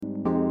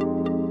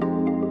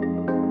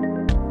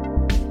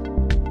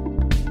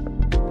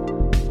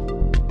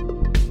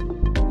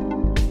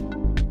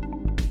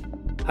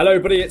Hello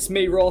everybody, it's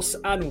me Ross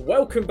and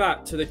welcome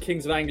back to the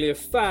Kings of Anglia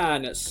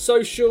Fan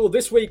Social.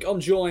 This week I'm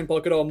joined by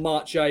good old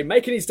Mark J,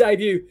 making his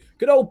debut,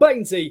 good old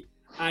Bainesy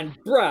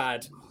and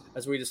Brad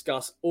as we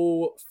discuss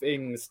all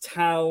things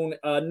town.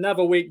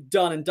 Another week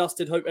done and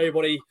dusted. Hope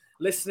everybody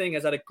listening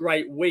has had a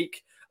great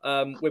week.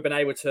 We've been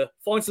able to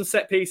find some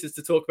set pieces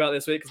to talk about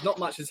this week because not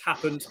much has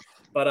happened,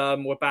 but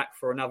we're back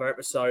for another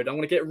episode. I'm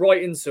going to get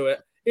right into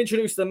it.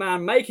 Introduce the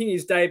man making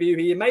his debut.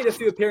 He made a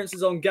few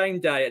appearances on game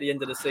day at the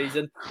end of the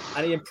season,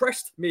 and he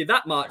impressed me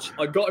that much.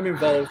 I got him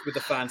involved with the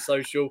Fan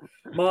Social.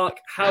 Mark,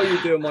 how are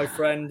you doing, my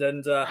friend?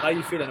 And how are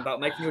you feeling about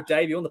making your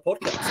debut on the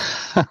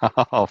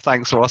podcast? Oh,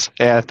 thanks, Ross.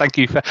 Yeah, thank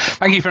you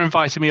for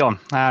inviting me on.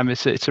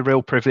 It's a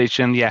real privilege,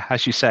 and yeah,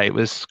 as you say, it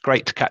was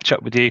great to catch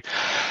up with you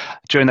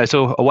during those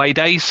away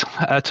days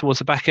towards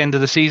the back end of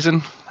the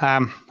season.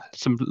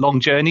 Some long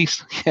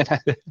journeys,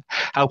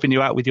 helping you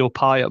out with your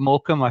pie at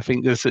Morecambe. I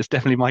think it's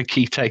definitely my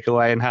key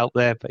takeaway and help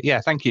there. But yeah,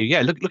 thank you.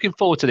 Yeah, looking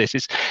forward to this.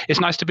 It's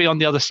nice to be on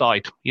the other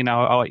side.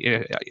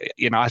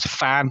 As a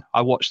fan,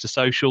 I watch the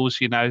socials,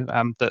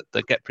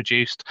 that get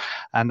produced,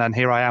 and then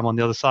here I am on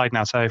the other side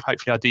now. So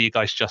hopefully, I'll do you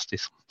guys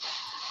justice.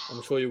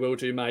 I'm sure you will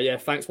do, mate. Yeah,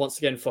 thanks once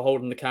again for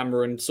holding the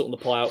camera and sorting the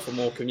pie out for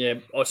Morecambe. Yeah,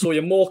 I saw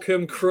your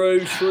Morecambe,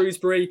 Crewe,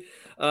 Shrewsbury.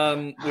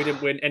 We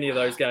didn't win any of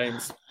those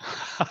games.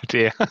 Oh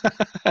dear.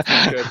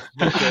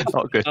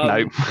 Not good.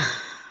 No.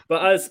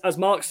 But as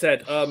Mark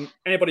said,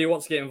 anybody who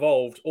wants to get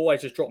involved,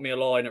 always just drop me a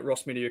line at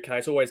Ross Media UK.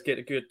 It's always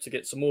good to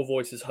get some more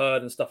voices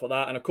heard and stuff like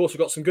that. And of course, we've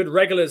got some good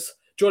regulars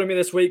joining me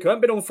this week who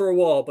haven't been on for a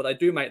while, but they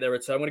do make their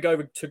return. I'm going to go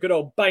over to good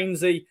old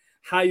Bainesy.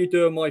 How you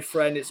doing, my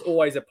friend? It's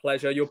always a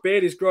pleasure. Your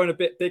beard is growing a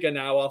bit bigger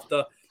now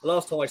after the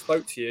last time I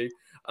spoke to you,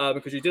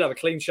 because you did have a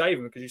clean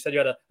shaven because you said you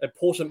had an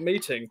important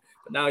meeting,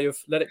 but now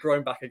you've let it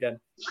grow back again.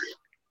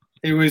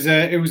 It was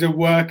a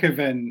work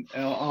event.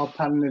 Our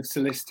panel of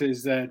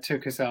solicitors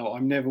took us out.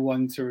 I'm never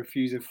one to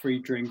refuse a free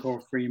drink or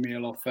a free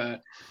meal off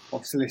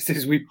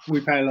solicitors. We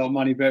pay a lot of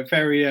money, but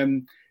very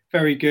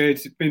good.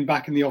 Been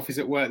back in the office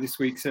at work this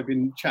week, so I've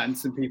been chatting to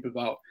some people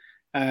about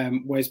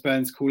Wes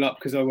Burns call up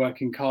because I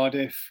work in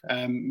Cardiff.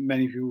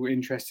 Many people were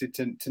interested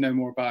to know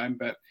more about him,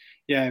 but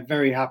yeah,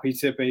 very happy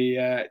to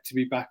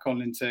be back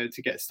on and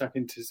to get stuck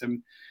into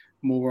some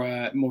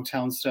more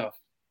town stuff.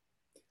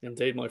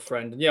 Indeed, my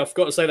friend. And yeah, I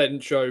forgot to say that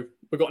intro.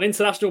 We've got an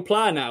international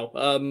player now.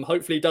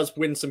 Hopefully he does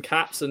win some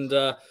caps and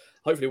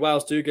hopefully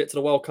Wales do get to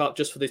the World Cup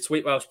just for the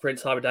sweet Welsh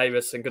Prince, Harvey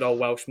Davis, and good old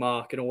Welsh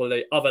Mark and all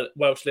the other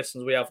Welsh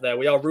listeners we have there.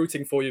 We are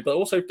rooting for you, but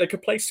also they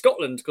could play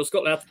Scotland because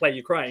Scotland have to play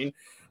Ukraine.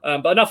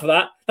 But enough of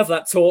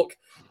that talk.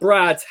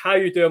 Brad, how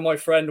you doing, my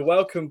friend?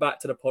 Welcome back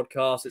to the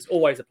podcast. It's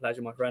always a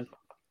pleasure, my friend.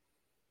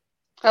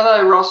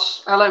 Hello,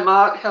 Ross. Hello,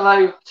 Mark.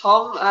 Hello,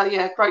 Tom.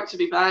 Great to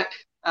be back.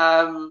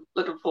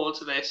 Looking forward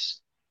to this.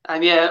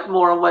 And yeah,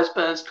 more on Wes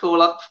Burns'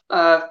 call up.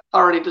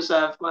 Thoroughly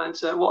deserved, man.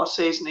 So what a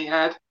season he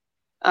had.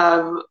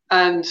 And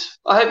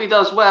I hope he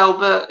does well,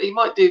 but he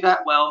might do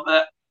that well,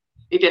 but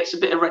he gets a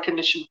bit of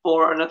recognition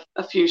for it and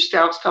a few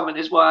scouts coming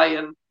his way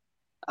and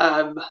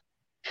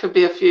could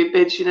be a few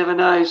bids, you never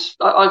know.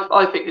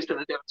 I think he's going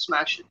to do it,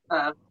 smash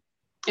it.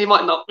 He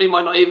might not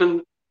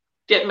even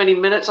get many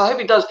minutes. I hope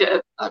he does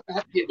I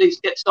hope he at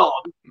least gets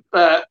on,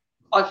 but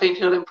I think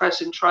he'll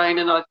impress in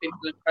training. I think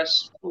he'll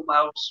impress all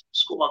Wales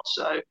squad.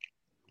 So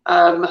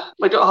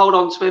we've got to hold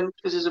on to him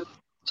because he's a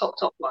top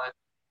player.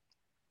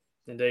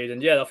 Indeed.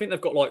 And yeah, I think they've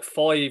got like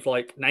 5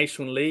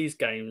 National League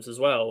games as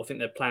well. I think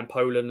they're playing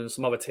Poland and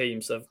some other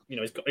teams. So,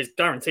 it's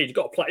guaranteed. You've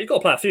got to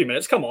play a few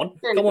minutes. Come on,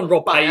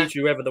 Rob Page,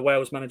 whoever the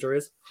Wales manager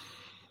is.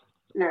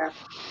 Yeah.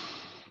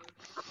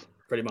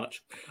 Pretty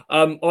much.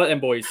 All right then,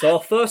 boys. So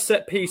our first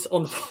set piece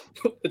on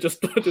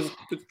just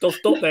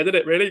stop there, didn't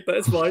it? Really, but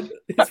it's fine.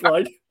 It's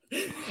fine.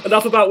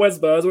 Enough about Wes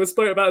Burns. We've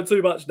spoken about him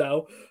too much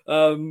now.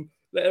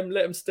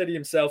 Let him steady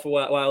himself for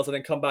Wales and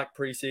then come back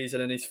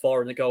pre-season and he's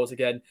firing the goals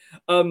again.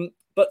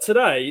 But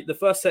today, the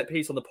first set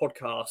piece on the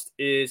podcast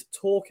is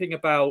talking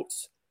about,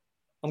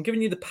 I'm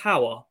giving you the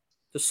power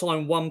to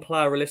sign one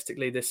player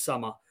realistically this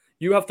summer.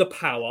 You have the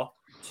power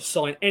to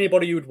sign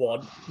anybody you would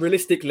want,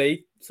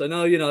 realistically. So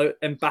no,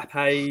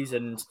 Mbappe's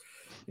and,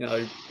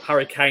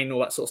 Harry Kane,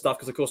 all that sort of stuff,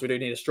 because of course we do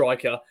need a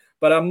striker.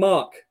 But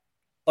Mark,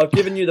 I've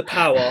given you the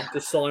power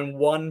to sign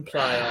one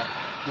player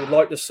you would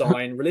like to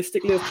sign,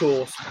 realistically, of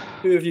course.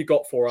 Who have you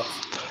got for us?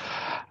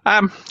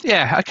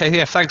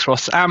 Thanks,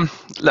 Ross.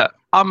 Look,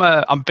 I'm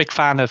a big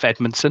fan of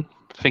Edmondson.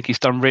 I think he's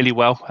done really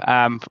well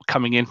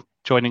coming in,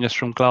 joining us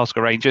from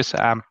Glasgow Rangers.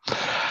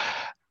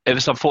 It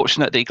was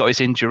unfortunate that he got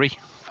his injury,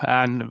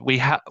 and we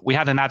had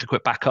an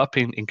adequate backup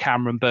in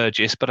Cameron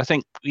Burgess. But I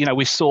think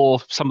we saw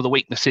some of the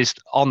weaknesses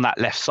on that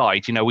left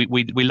side.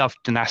 We love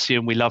Donassi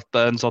and we love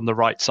Burns on the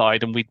right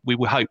side, and we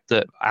hope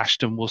that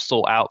Ashton will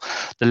sort out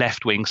the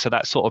left wing, so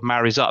that sort of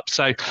marries up.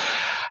 So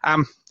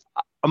I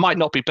might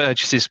not be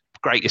Burgess's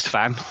greatest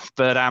fan,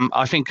 but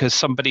I think as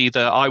somebody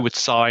that I would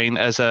sign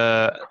as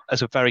a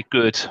very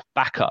good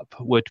backup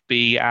would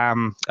be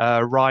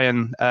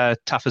Ryan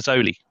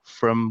Tafazoli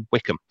from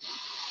Wycombe.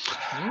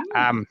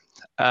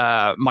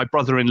 my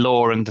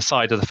brother-in-law and the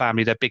side of the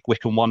family, they're big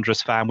Wycombe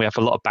Wanderers fan. We have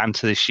a lot of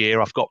banter this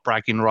year. I've got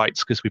bragging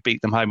rights because we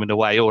beat them home and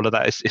away. All of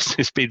that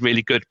it's been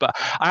really good. But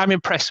I am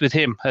impressed with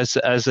him as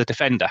a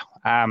defender,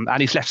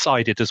 and he's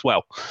left-sided as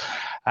well.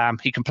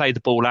 He can play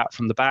the ball out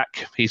from the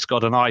back. He's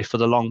got an eye for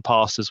the long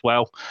pass as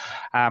well.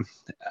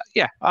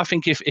 I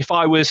think if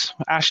I was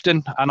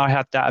Ashton and I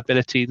had that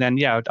ability, then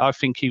I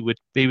think he would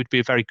be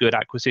a very good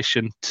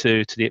acquisition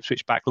to the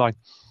Ipswich back line.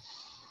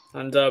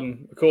 And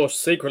of course,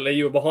 secretly,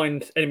 you were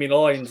behind enemy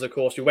lines. Of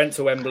course, you went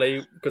to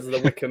Wembley because of the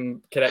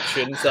Wycombe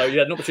connection. So you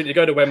had an opportunity to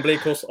go to Wembley.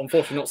 Of course,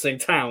 unfortunately, not seeing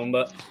Town.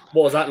 But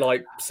what was that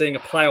like, seeing a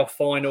playoff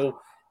final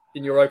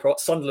in Europa?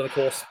 Sunderland, of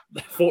course,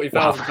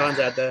 40,000 fans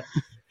out there.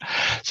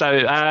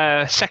 So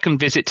second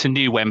visit to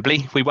New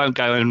Wembley. We won't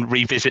go and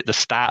revisit the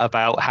stat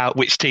about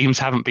which teams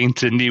haven't been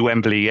to New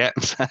Wembley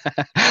yet.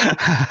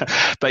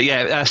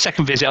 But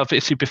second visit.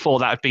 Obviously before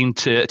that I'd been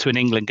to an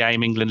England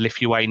game,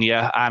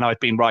 England-Lithuania, and I'd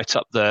been right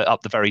up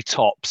the very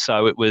top.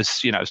 So it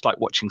was, it's like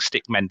watching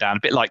stick men down, a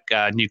bit like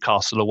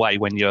Newcastle away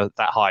when you're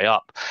that high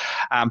up.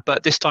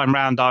 But this time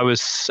round I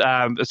was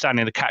standing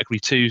in the Category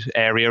 2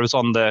 area. I was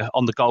on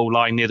the goal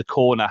line near the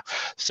corner.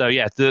 So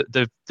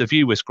the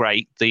view was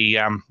great. The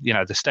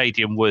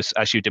stadium was,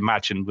 as you'd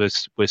imagine,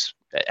 was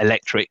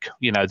electric.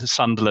 The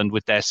Sunderland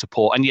with their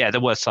support, and there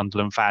were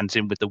Sunderland fans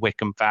in with the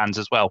Wycombe fans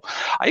as well.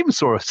 I even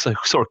saw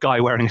a guy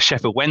wearing a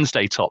Sheffield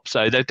Wednesday top.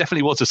 So there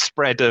definitely was a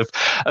spread of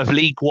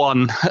League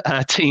One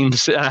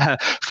teams,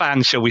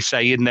 fans, shall we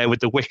say, in there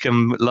with the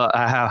Wycombe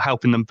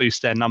helping them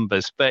boost their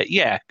numbers. But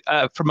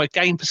from a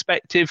game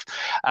perspective,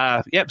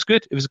 it was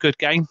good. It was a good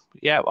game.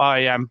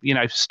 I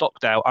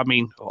Stockdale. I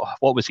mean,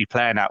 what was he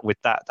playing at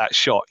with that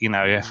shot?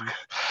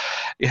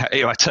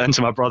 I turned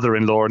to my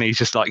brother-in-law and he's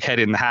just like head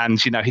in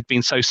hands. He'd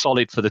been so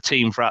solid for the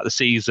team throughout the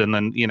season,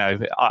 and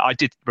I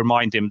did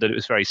remind him that it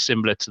was very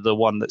similar to the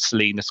one that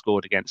Selena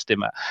scored against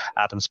him at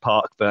Adams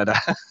Park, but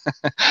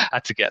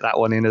had to get that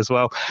one in as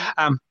well.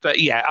 But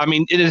I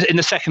mean, in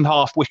the second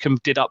half, Wycombe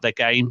did up their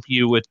game.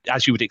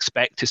 As you would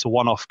expect, it's a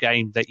one-off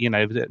game that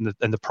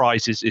and the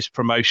prize is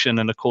promotion,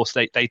 and of course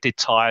they did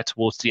tire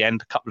towards the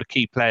end. A couple of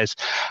key players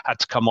had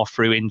to come off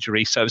through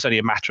injury, so it was only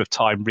a matter of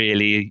time,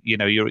 really. You're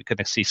going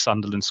to see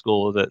Sunderland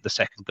score the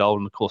second goal,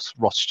 and of course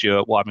Ross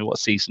Stewart. What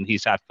season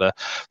he's had for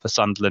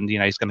Sunderland.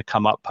 He's going to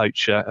come up,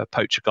 poach a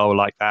goal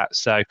like that.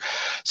 So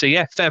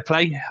fair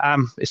play.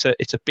 It's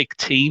a big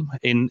team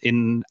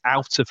in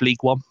out of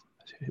League One,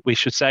 we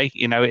should say,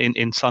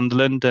 in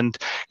Sunderland, and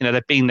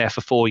they've been there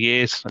for 4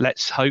 years.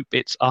 Let's hope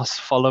it's us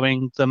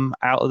following them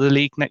out of the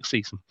league next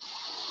season.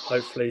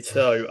 Hopefully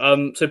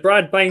so. So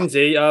Brad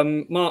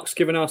Bainsey, Mark's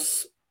given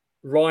us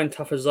Ryan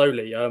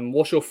Tafazoli.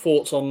 What's your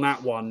thoughts on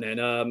that one then?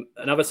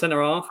 Another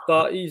centre half,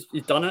 but he's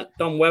done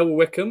well with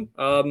Wycombe.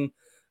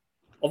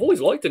 I've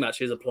always liked him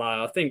actually as a player.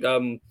 I think I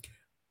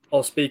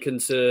was speaking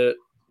to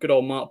good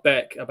old Mark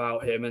Beck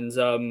about him,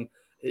 and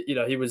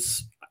he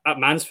was at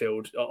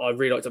Mansfield. I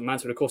really liked him at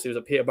Mansfield. Of course, he was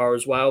at Peterborough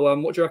as well.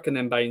 What do you reckon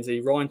then,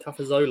 Bainsey? Ryan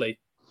Tafazoli?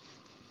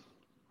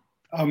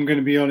 I'm going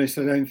to be honest.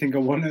 I don't think I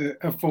want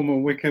a former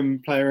Wycombe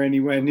player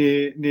anywhere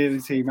near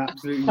the team.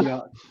 Absolutely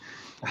not.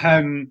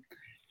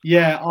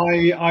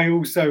 I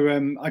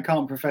also I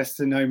can't profess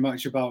to know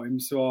much about him,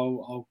 so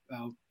I'll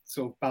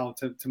sort of bow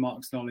to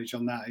Mark's knowledge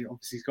on that.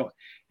 Obviously, he's got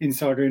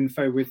insider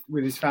info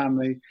with his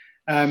family.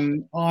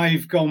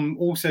 I've gone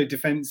also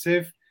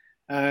defensive.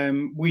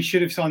 We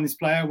should have signed this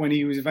player when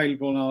he was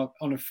available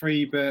on a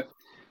free, but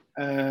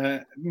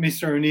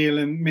Mr. O'Neill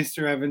and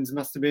Mr. Evans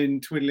must have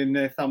been twiddling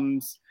their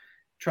thumbs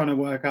trying to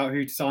work out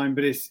who to sign.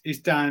 But it's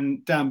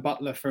Dan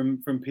Butler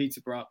from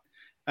Peterborough.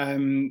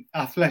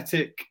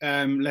 Athletic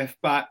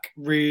left back,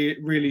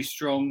 really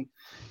strong.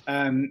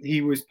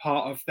 He was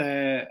part of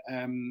their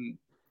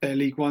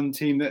League One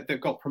team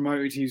that got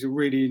promoted. He was a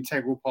really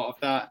integral part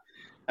of that.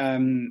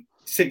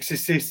 6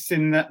 assists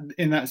in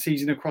that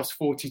season across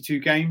 42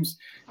 games.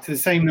 So the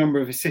same number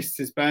of assists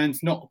as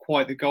Burns, not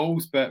quite the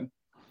goals, but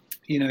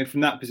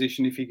from that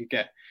position, if he could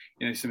get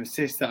some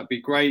assists, that'd be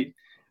great.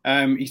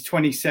 He's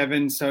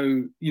 27,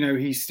 so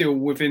he's still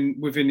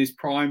within his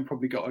prime.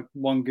 Probably got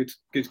one good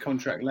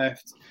contract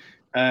left.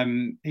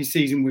 His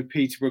season with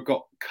Peterborough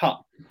got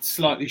cut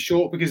slightly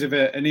short because of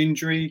an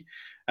injury,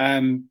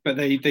 but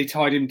they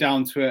tied him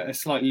down to a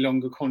slightly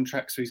longer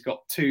contract, so he's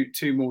got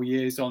two more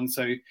years on.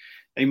 So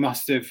they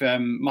must have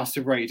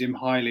rated him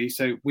highly.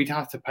 So we'd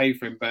have to pay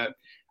for him, but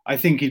I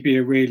think he'd be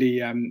a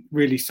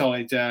really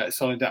solid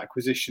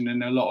acquisition,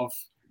 and a lot of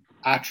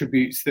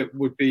attributes that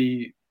would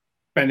be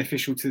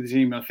beneficial to the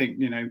team. I think,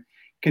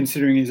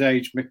 considering his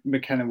age,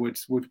 McKenna would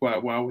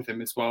work well with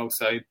him as well.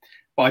 So,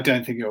 but I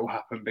don't think it will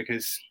happen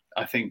because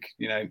I think,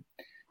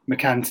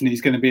 McAntony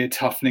is going to be a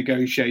tough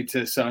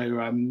negotiator.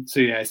 So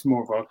it's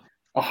more of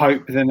a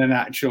hope than an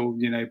actual,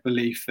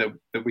 belief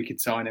that we could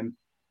sign him.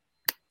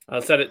 I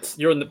said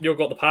you've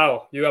got the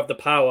power. You have the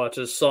power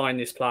to sign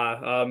this player.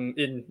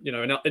 In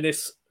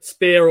this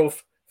sphere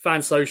of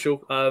fan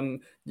social,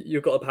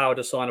 you've got the power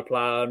to sign a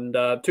player, and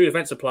 2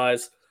 defensive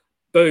players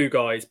Boo,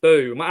 guys,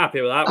 boo. I'm not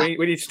happy with that. We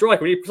need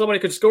striker. We need somebody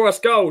who can score us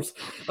goals.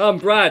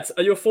 Brad,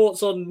 are your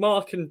thoughts on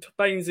Mark and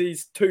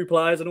Bainesy's two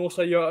players and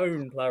also your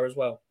own player as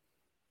well?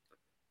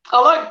 I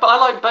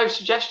like both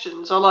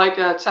suggestions. I like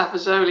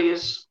Tafazoli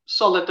as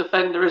solid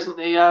defender, isn't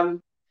he?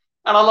 And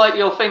I like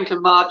your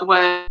thinking, Mark,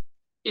 where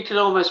you can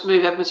almost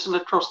move Edmondson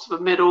across to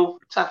the middle,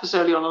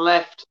 Tafazoli on the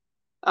left,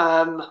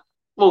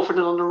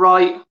 Wolfenden on the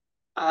right,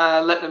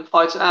 let them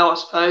fight it out, I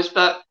suppose.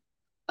 But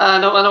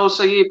and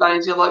also you,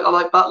 Bainesy, I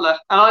like Butler,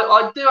 and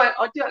I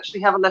do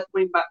actually have a left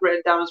wing back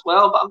written down as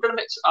well. But I'm going to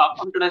mix it up.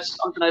 I'm going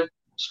to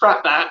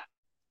scrap that.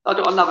 I've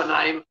got another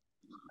name.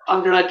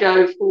 I'm going to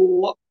go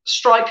for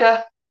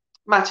striker,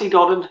 Matty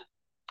Godden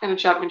in the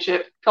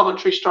Championship,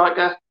 Coventry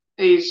striker.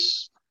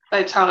 He's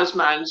their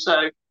talisman,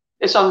 so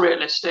it's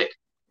unrealistic.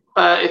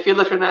 But if you're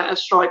looking at a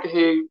striker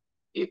who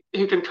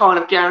can kind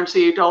of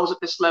guarantee you goals at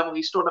this level,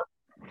 he scored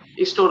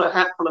a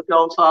handful of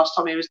goals last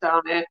time he was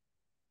down here.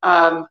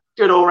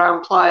 Good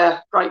all-round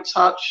player, great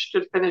touch,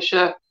 good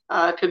finisher,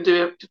 can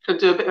do a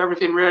bit of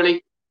everything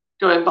really,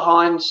 going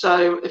behind.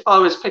 So if I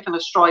was picking a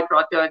striker,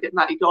 I'd go and get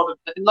Matty Godden.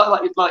 And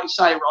like you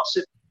say, Ross,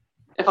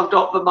 if I've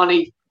got the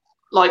money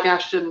like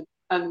Ashton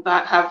and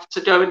that have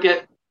to go and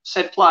get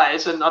said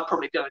players, and I'd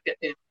probably go and get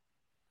him.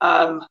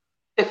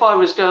 If I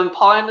was going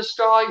pie in the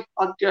sky,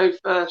 I'd go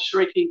for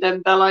Shariki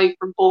Dembele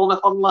from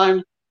Bournemouth on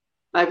loan.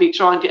 Maybe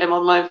try and get him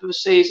on loan for the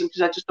season because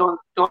they've just gone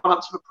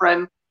up to the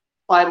Prem,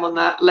 play him on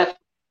that left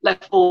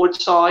forward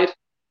side.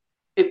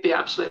 It'd be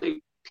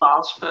absolutely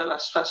class for a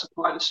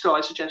pie in the sky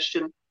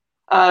suggestion.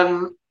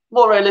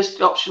 More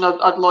realistic option,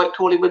 I'd like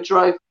Corley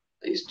Woodrow.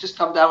 He's just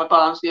come down with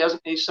Barnsley,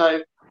 hasn't he?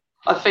 So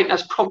I think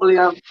that's probably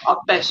our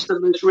best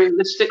and most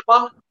realistic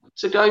one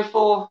to go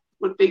for.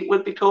 Would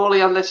be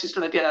Corley, unless he's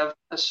going to get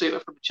a suitor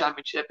from the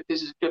Championship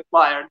because he's a good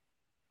player. And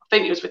I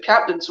think he was the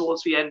captain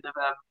towards the end of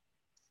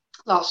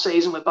last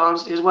season with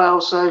Barnsley as well.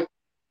 So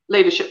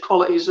leadership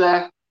qualities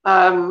there.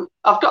 I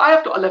have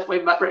got a left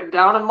wing back written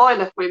down, and my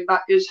left wing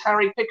back is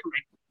Harry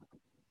Pickering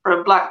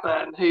from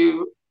Blackburn,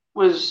 who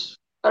was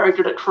very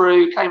good at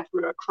Crewe, came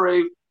through at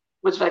Crewe,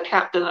 was their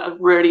captain at a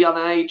really young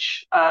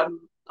age. I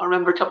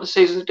remember a couple of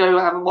seasons ago,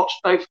 having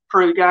watched both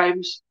Crewe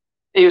games,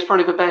 he was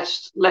probably the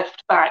best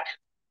left back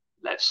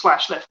 /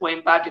 left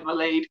wing back in the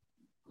league.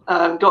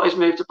 Got his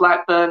move to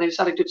Blackburn. He's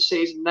had a good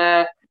season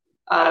there.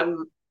 I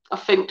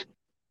think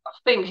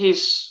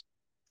he's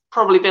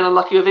probably been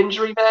unlucky with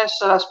injury there,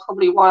 so that's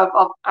probably why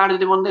I've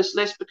added him on this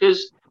list,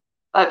 because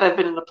they've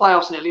been in the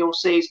playoffs nearly all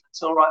season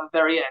until right at the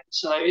very end.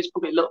 So it's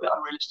probably a little bit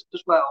unrealistic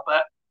as well.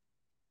 But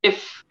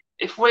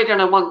if we're going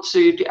to want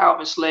to get out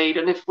of this league,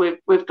 and if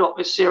we've got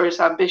this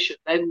serious ambition,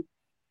 then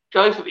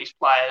go for these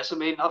players. I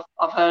mean,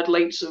 I've heard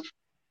links of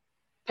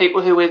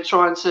people who we're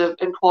trying to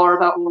inquire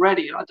about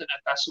already. I don't know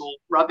if that's all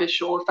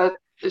rubbish or if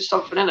there's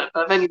something in it.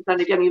 But then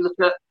again, you look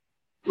at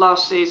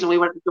last season, we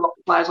went and got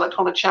players like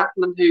Connor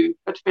Chapman, who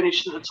had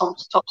finished in the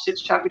top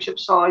 6 Championship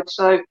side.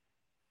 So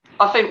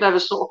I think they're the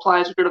sort of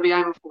players we're going to be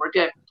aiming for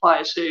again,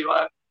 players who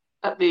are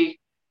at the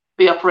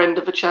upper end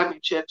of the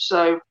Championship.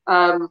 So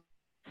I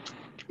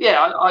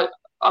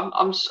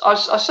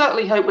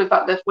certainly hope with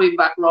that left wing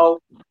back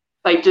role,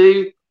 they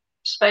do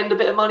spend a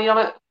bit of money on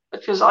it,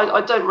 because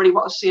I don't really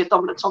want to see a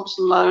Dominic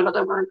Thompson loan. I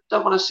don't want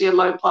to see a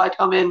loan player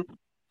come in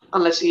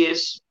unless he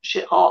is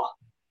shit hot,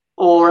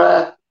 or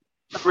a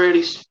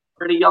really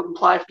young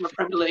player from a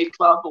Premier League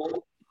club.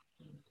 Or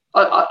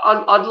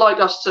I'd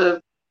like us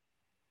to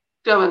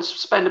go and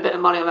spend a bit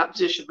of money on that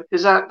position,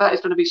 because that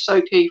is going to be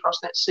so key for us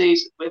next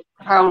season, with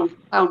how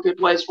good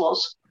Wes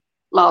was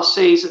last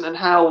season and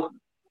how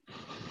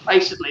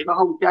basically the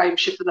whole game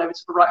shifted over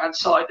to the right hand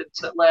side,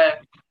 into where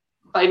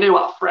they knew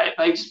our threat.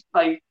 They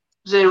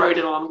zeroed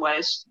in on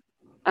Wes,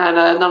 and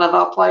none of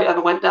our play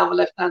ever went down the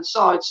left hand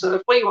side. So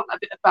if we want a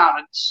bit of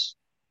balance,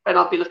 then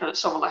I'd be looking at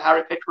someone like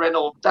Harry Pickering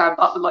or Dan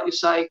Butler, like you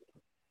say,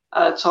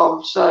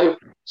 Tom. So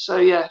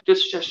yeah, good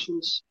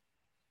suggestions.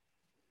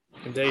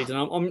 Indeed, and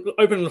I'm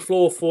opening the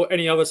floor for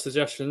any other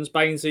suggestions.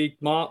 Bainesy,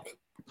 Mark,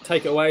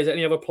 take it away. Is there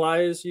any other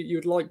players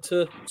you'd like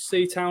to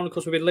see Town? Of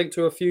course, we've been linked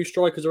to a few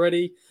strikers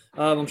already.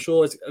 I'm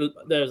sure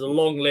there's a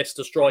long list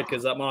of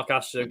strikers that Mark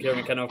Ashton and Kieran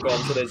McKenna have got.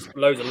 I'm sure there's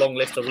loads of long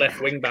list of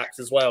left wing backs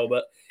as well.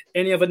 But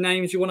any other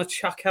names you want to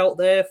chuck out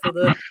there for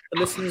the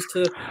listeners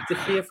to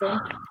hear from?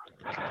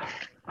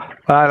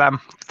 Well,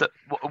 the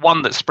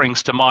one that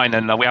springs to mind,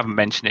 and we haven't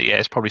mentioned it yet,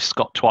 is probably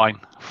Scott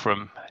Twine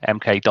from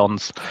MK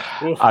Dons.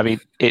 Oof. I mean,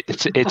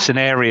 it's an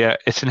area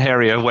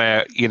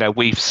where, you know,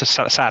 we've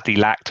sadly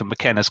lacked, and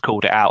McKenna's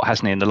called it out,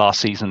 hasn't he, in the last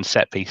season,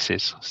 set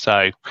pieces.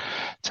 So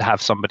to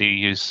have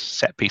somebody who's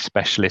set piece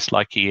specialist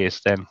like he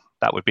is, then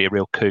that would be a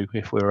real coup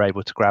if we were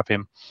able to grab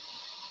him.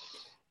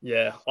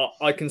 Yeah,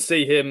 I can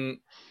see him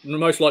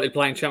most likely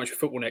playing Championship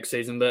football next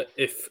season. But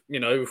if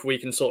we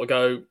can sort of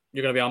go,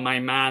 you're going to be our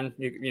main man.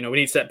 You know, we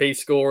need set piece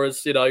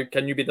scorers. You know,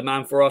 can you be the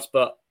man for us?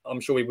 But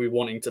I'm sure we'll be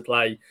wanting to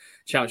play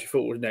Championship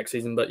football next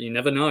season. But you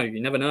never know. You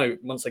never know.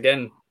 Once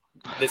again,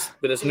 with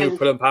this new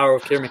pulling power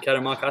of Kieran McKenna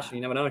and Mark Ashley,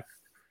 you never know.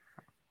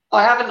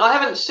 I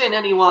haven't seen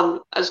anyone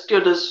as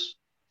good as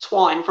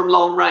twine from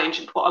long range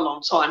in quite a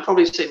long time,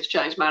 probably since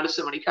James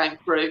Maddison when he came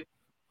through.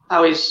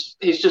 How he's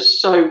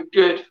just so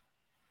good.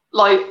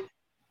 Like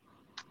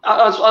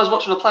I was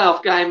watching a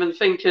playoff game and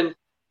thinking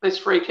this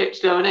free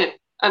kick's going in,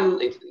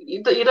 and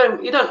you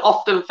don't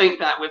often think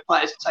that with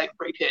players that take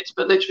free kicks,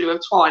 but literally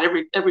with Twine,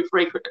 every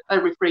free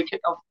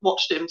kick I've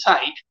watched him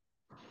take,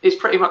 he's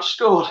pretty much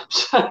scored.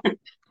 So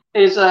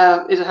he's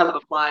a hell of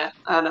a player,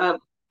 and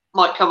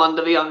might come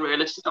under the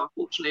unrealistic,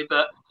 unfortunately,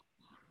 but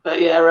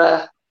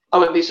yeah, I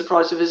wouldn't be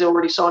surprised if he's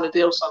already signed a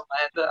deal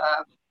somewhere. But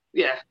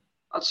yeah,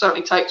 I'd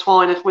certainly take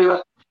Twine if we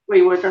were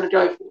going to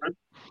go for him.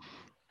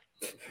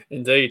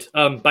 Indeed.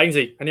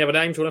 Bainesy, any other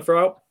names you want to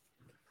throw out?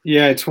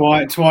 Yeah,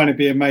 Twine would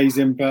be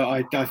amazing, but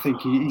I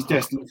think he's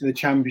destined for the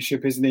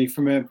championship, isn't he?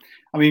 From a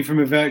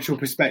virtual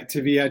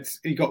perspective,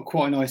 he got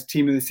quite a nice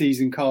team of the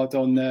season card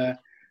on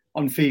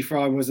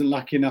FIFA. I wasn't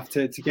lucky enough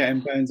to get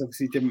him. Burns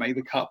obviously didn't make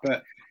the cut,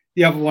 but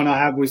the other one I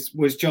had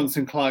was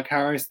Jonson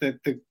Clarke-Harris,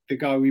 the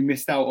guy we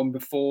missed out on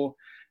before.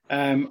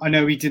 I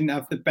know he didn't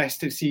have the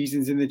best of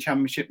seasons in the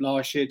championship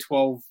last year,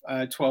 12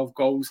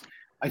 goals.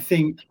 I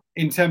think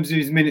in terms of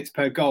his minutes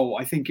per goal,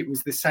 I think it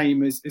was the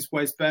same as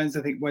Wes Burns.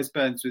 I think Wes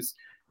Burns was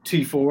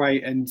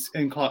 248 and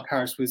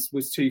Clarke-Harris was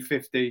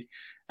 250.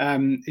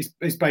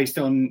 It's based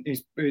on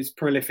his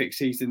prolific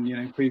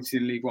season, previously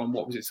in League One.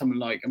 What was it? Something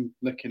like, I'm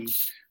looking,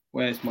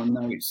 where's my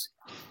notes?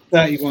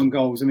 31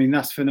 goals. I mean,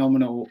 that's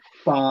phenomenal.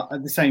 But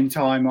at the same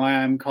time, I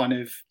am kind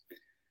of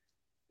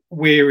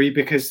weary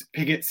because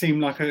Pigott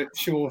seemed like a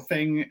sure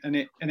thing and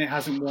it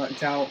hasn't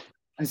worked out.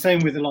 And same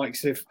with the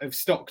likes of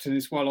Stockton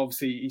as well.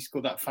 Obviously, he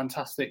scored that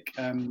fantastic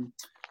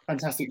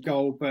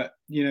goal, but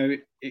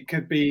it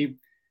could be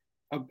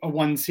a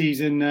one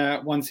season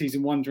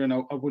wonder, and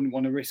I wouldn't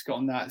want to risk it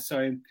on that.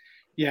 So,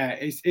 yeah,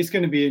 it's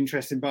going to be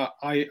interesting. But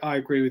I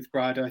agree with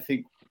Brad. I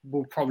think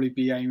we'll probably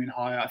be aiming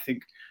higher. I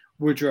think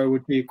Woodrow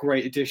would be a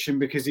great addition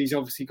because he's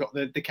obviously got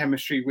the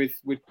chemistry with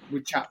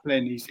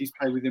Chaplin. He's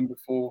played with him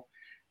before.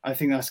 I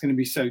think that's going to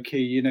be so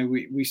key.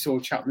 We saw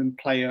Chaplin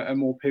play a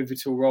more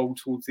pivotal role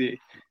towards the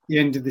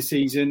end of the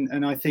season,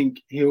 and I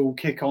think he'll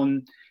kick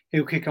on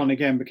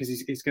again because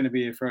he's going to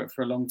be here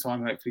for a long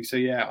time, hopefully. So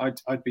yeah,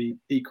 I'd be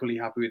equally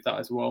happy with that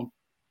as well.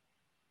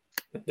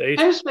 Indeed.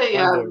 Who's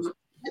the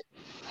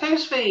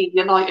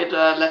United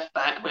left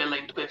back we're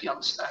linked with,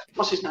 youngster?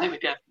 What's his name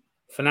again?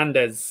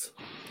 Fernandez.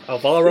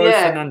 Alvaro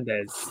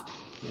Fernandez.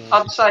 Yeah.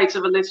 I'd say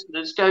to the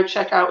listeners, go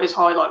check out his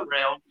highlight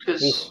reel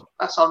because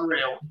that's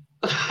unreal.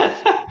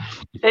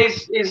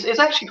 He's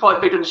actually quite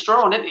big and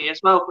strong, isn't he,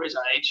 as well for his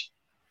age?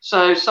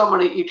 So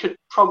someone you could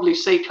probably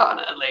see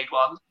cutting it at League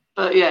One.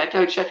 But yeah,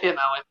 go check him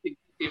out if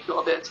you've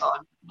got a bit of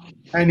time.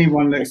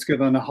 Anyone looks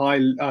good on a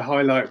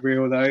highlight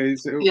reel, though.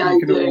 Yeah, you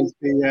can always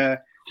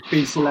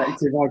be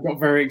selective. I got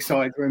very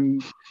excited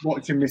when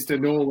watching Mr.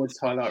 Norwood's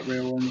highlight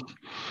reel, and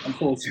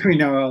unfortunately, we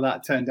know how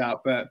that turned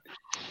out. But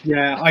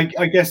yeah,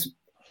 I guess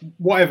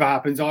whatever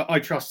happens, I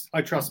trust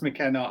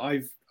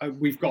McKenna.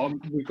 We've got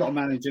a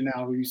manager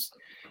now who's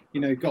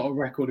got a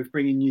record of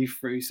bringing youth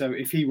through. So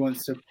if he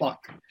wants to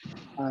pluck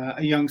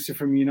a youngster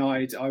from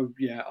United, I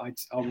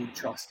would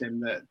trust him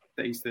that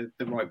he's the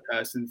right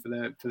person for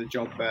the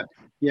job. But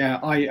yeah,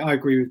 I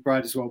agree with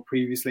Brad as well.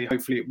 Previously,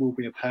 hopefully it will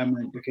be a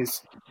permanent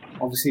because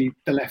obviously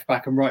the left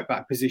back and right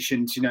back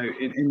positions,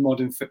 in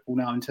modern football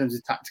now, in terms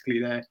of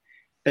tactically,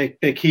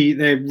 they're key.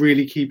 They're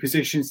really key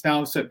positions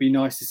now. So it'd be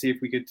nice to see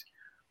if we could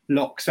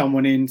lock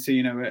someone into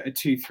a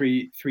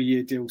 2-3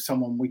 year deal,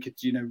 someone we could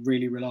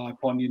really rely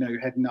upon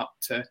heading up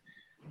to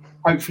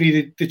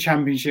hopefully the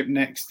championship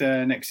next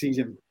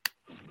season.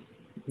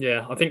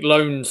 Yeah, I think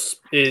loans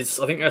I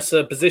think that's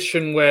a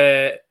position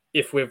where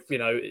if we've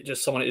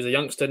just someone is a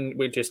youngster,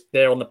 we're just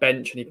there on the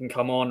bench and he can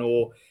come on,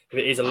 or if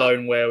it is a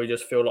loan where we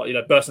just feel like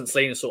Burson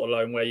Selina sort of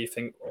loan where you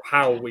think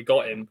how we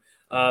got him.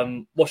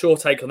 What's your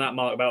take on that,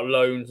 Mark, about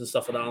loans and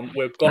stuff like that?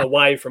 We've gone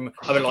away from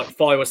having like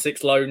 5 or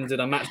 6 loans in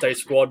a matchday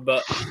squad,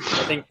 but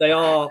I think they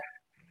are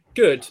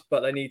good,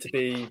 but they need to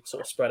be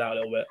sort of spread out a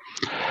little bit.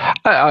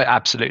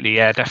 Absolutely,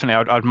 yeah,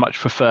 definitely. I'd much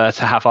prefer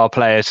to have our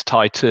players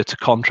tied to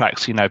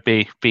contracts,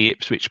 be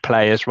Ipswich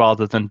players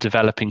rather than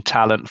developing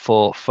talent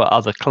for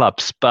other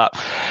clubs. But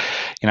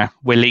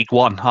we're League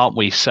One, aren't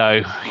we?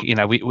 So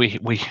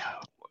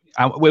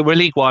we're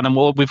League One, and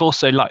we've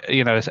also,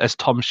 as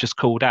Tom's just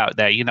called out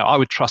there, I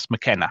would trust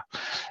McKenna.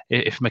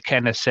 If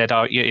McKenna said,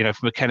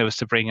 if McKenna was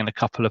to bring in a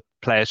couple of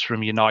players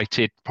from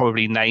United,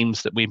 probably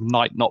names that we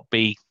might not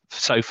be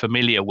so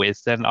familiar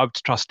with, then I would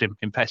trust him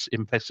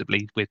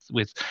impeccably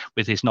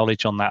with his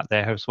knowledge on that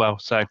there as well.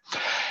 So,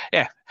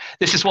 yeah,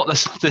 this is what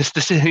this is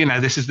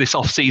this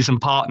off-season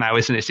part now,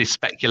 isn't it? It's this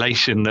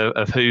speculation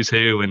of who's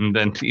who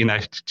and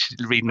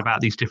reading about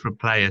these different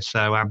players.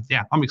 So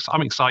I'm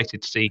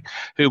excited to see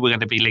who we're going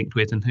to be linked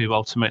with and who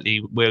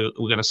ultimately we're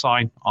going to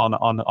sign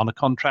on a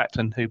contract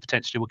and who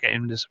potentially will get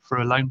in for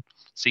a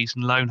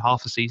season loan,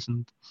 half a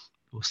season.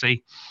 We'll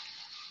see.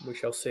 We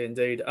shall see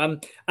indeed.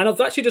 And I've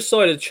actually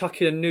decided to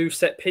chuck in a new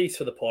set piece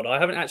for the pod. I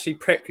haven't actually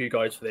prepped you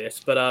guys for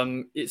this, but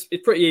it's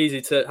pretty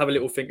easy to have a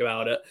little think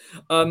about it.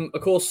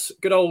 Of course,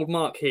 good old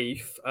Mark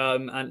Heath,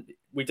 and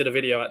we did a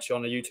video actually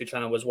on the YouTube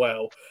channel as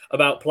well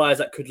about players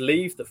that could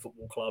leave the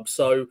football club.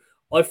 So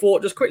I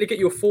thought just quickly get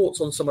your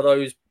thoughts on some of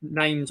those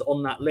names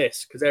on that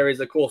list, because there is,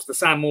 of course, the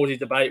Sam Morsy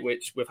debate,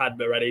 which we've had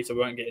already, so we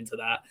won't get into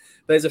that.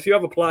 But there's a few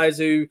other players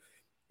who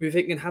we're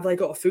thinking, have they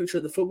got a future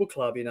at the football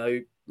club? You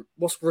know,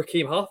 what's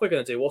Raheem Harper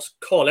going to do? What's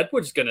Carl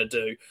Edwards going to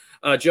do?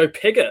 Joe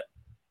Pigott,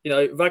 you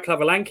know, Vaclav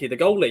Alanki, the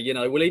goalie, you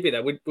know, will he be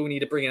there? We need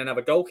to bring in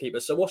another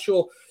goalkeeper. So what's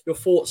your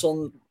thoughts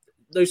on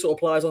those sort of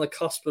players on the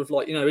cusp of,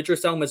 like, you know,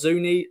 Idris El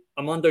Mazouni,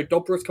 Armando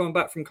Dobras coming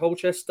back from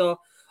Colchester?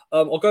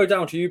 I'll go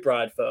down to you,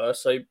 Brad,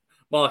 first. So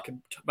Mark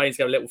and Baines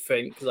have a little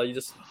think, because I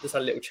just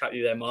had a little chat with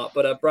you there, Mark.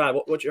 But Brad,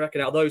 what do you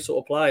reckon out of those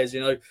sort of players? You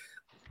know,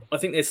 I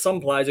think there's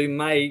some players who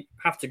may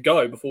have to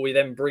go before we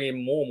then bring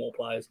in more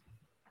players.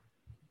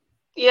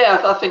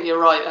 Yeah, I think you're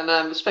right, and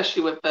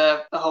especially with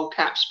the whole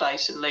cap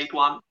space in League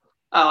One.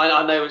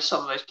 I know with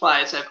some of those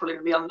players, they're probably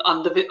going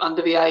to be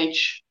under the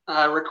age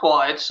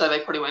required, so they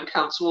probably won't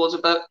count towards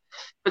it. But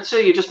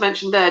two, you just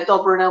mentioned there,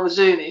 Dobra and El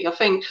Mazouni. I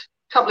think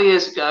a couple of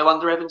years ago,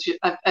 under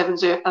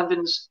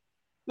Evans,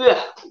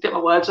 get my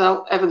words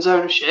out, Evans'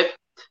 ownership,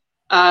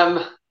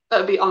 that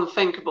would be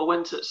unthinkable,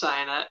 wouldn't it,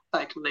 saying that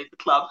they can leave the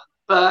club.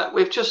 But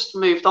we've just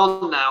moved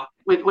on now.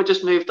 We're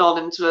just moved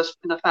on into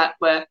the fact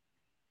where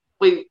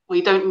we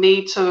don't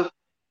need to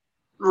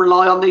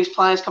rely on these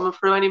players coming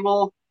through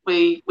anymore.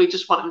 We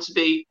just want them to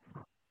be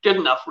good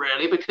enough,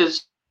 really,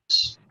 because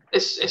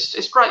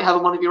it's great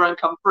having one of your own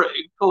come through.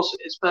 Of course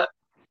it is, but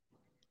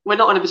we're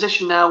not in a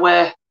position now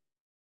where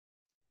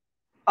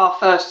our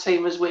first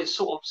teamers, we're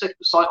sort of sick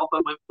of sight of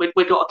them.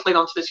 We've got to cling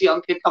on to this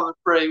young kid coming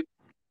through.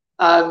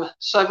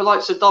 So the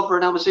likes of Dobra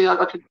and El Mazouni,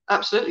 I could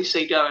absolutely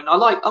see going. I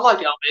like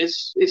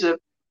Elmiz. He's a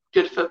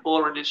good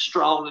footballer and he's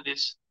strong and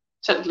he's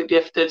technically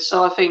gifted.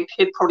 So I think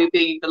he'd probably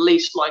be the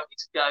least likely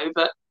to go.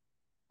 But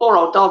poor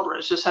old Dobra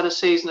has just had a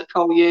season at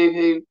Col U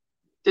who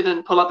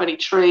didn't pull up any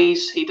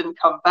trees. He didn't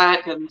come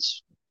back, and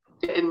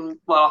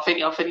I think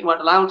he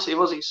weren't allowed to,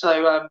 was he?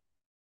 So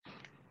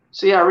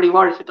yeah, I really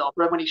worried for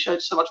Dobra when he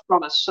showed so much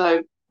promise.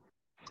 So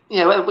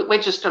yeah,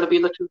 we're just going to be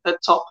looking for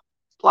top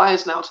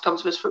players now to come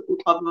to this football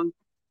club, and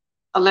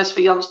unless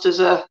the youngsters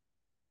are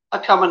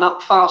coming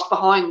up fast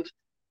behind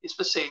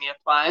the senior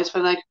players,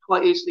 then they could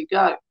quite easily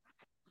go.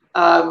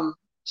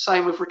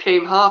 Same with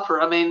Raheem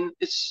Harper. I mean,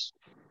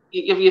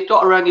 you've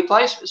got to earn your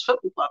place for this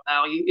football club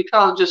now. You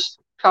can't just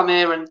come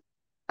here and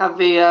have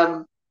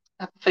the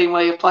thing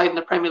where you've played in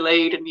the Premier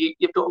League and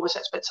you've got all this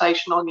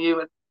expectation on you,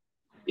 and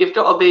you've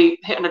got to be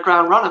hitting the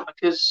ground running,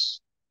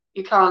 because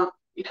you can't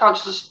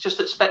just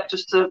expect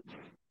just to,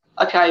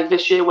 okay,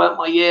 this year weren't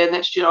my year,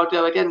 next year I'll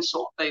go again,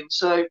 sort of thing.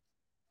 So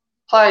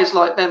players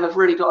like them have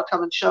really got to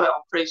come and show it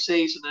on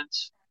pre-season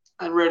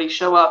and really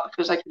show up,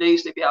 because they could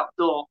easily be out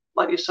the door,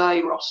 like you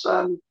say, Ross.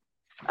 And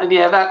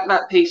yeah,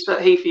 that piece that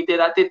Heafy did,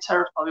 that did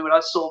terrify me when I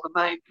saw the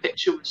main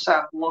picture with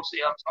Sam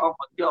Morsy. I was, oh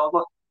my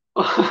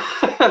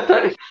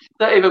God,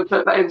 don't even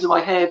put that into my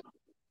head.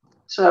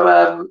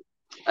 So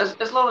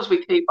as long as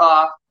we keep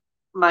our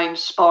main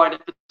spine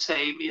of the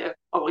team, we've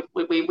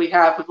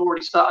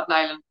already started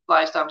nailing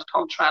players down to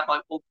contract,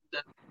 like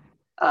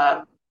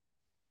Wolverton.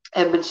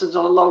 Edmondson's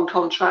on a long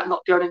contract,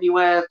 not going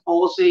anywhere.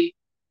 Morsy.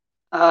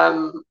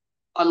 I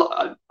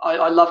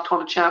love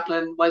Connor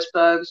Chaplin, Wes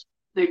Burns,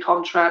 new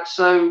contract.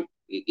 So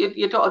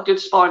you've got a good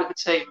spine of the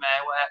team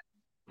there where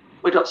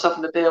we've got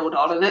something to build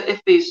on. And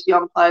if these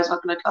young players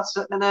aren't going to cut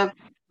it, then they're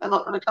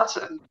not going to cut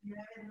it. And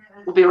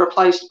will be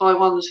replaced by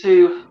ones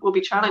who will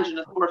be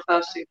challenging for a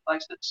first team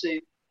place next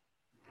season.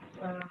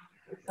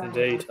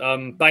 Indeed.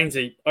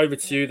 Bainesy, over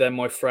to you then,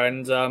 my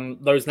friend.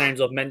 Those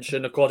names I've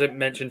mentioned, of course, I didn't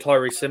mention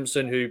Tyree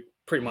Simpson, who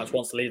pretty much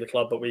wants to leave the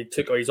club, but we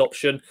took his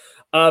option.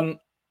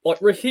 Like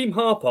Raheem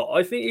Harper,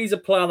 I think he's a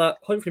player that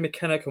hopefully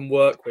McKenna can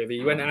work with.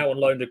 He went out on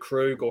loan to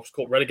Crewe, got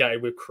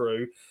relegated with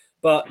Crewe,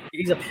 but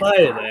he's a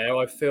player there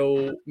I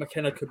feel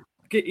McKenna could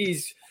get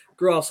his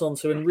grass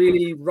onto and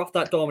really rough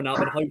that diamond up,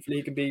 and hopefully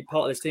he can be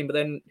part of this team. But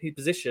then his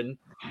position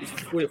is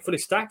fully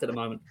stacked at the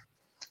moment.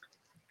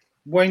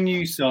 When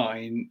you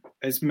sign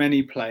as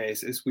many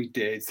players as we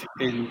did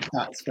in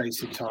that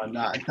space of time,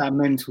 that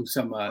mental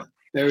summer,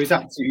 there is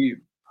absolutely...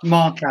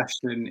 Mark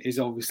Ashton is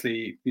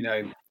obviously,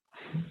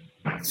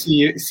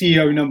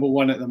 CEO number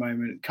one at the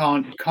moment.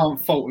 Can't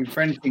fault him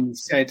for anything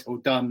he's said or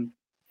done.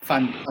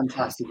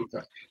 Fantastic.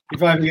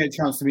 If I ever get a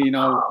chance to meet him,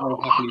 I'll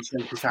happily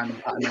shake his hand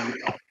and pat him on the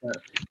back.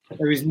 But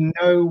there is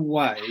no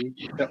way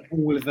that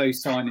all of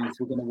those signings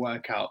were going to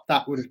work out.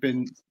 That would have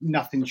been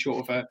nothing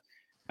short of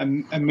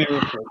a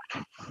miracle.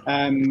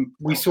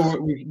 We saw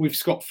it with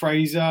Scott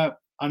Fraser.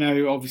 I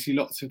know obviously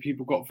lots of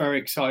people got very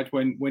excited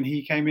when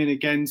he came in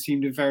again,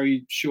 seemed a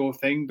very sure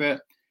thing, but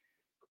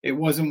it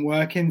wasn't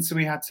working, so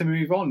we had to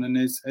move on. And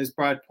as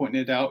Brad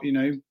pointed out,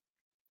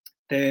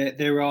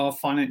 there are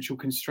financial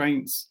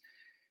constraints.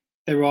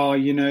 There are,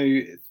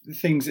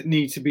 things that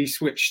need to be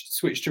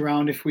switched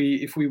around if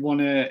we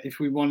want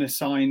to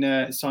sign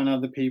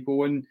other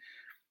people. And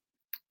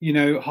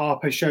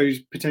Harper shows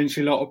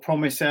potentially a lot of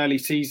promise early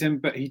season,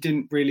 but he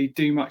didn't really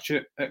do much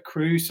at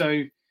Crewe.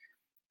 So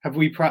have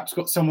we perhaps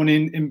got someone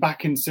in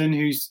Backinson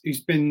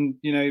who's been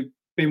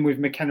been with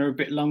McKenna a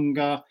bit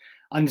longer,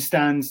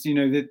 understands,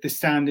 the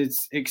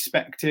standards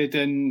expected,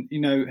 and,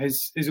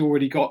 has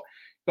already got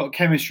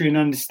chemistry and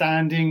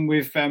understanding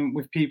with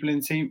people in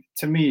the team.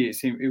 To me,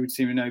 it would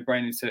seem a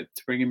no-brainer to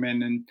bring him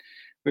in. And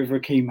with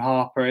Raheem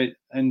Harper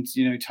and,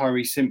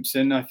 Tyree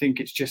Simpson, I think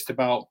it's just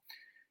about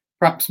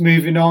perhaps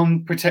moving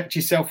on, protect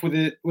yourself with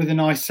a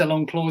nice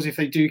sell-on clause if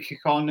they do kick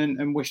on,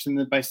 and wish them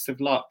the best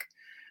of luck.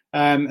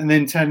 And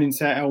then turning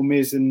to El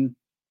Miz and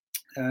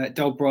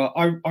Dobra.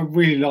 I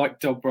really like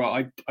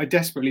Dobra. I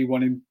desperately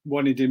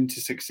wanted him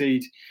to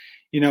succeed.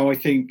 I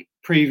think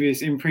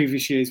in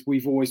previous years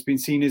we've always been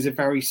seen as a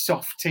very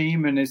soft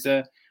team and as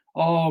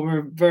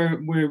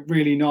we're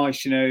really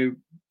nice.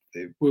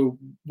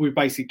 We're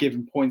basically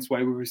given points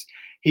where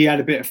he had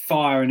a bit of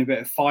fire and a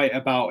bit of fight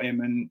about him,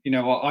 and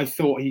I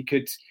thought he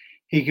could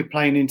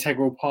play an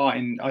integral part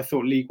in. I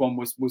thought League One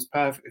was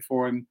perfect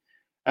for him,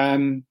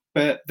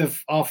 but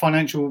our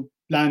financial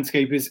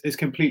landscape is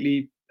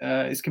completely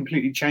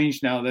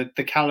changed now.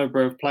 The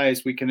caliber of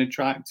players we can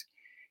attract,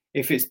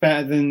 if it's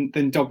better than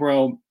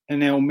Dobrel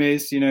and El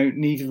Miz,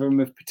 neither of them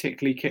have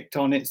particularly kicked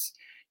on. It's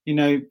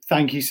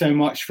thank you so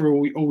much for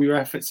all your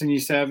efforts and your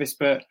service,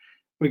 but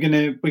we're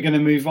gonna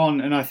move on.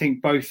 And I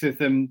think both of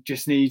them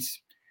just need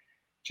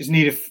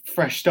a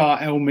fresh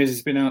start. El Miz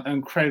has been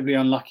incredibly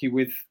unlucky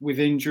with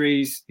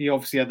injuries. He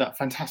obviously had that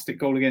fantastic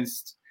goal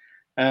against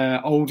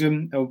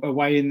Oldham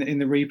away in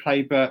the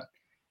replay, but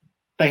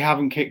they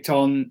haven't kicked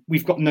on.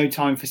 We've got no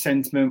time for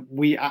sentiment.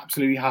 We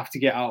absolutely have to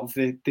get out of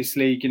this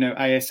league,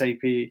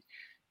 ASAP.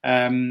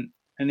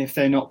 And if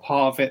they're not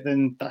part of it,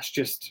 then that's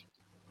just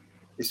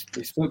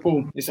it's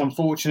football. It's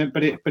unfortunate,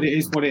 but it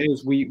is what it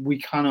is. We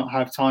cannot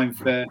have time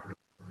for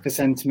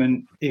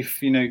sentiment. If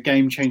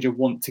Game Changer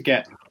want to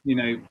get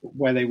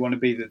where they want to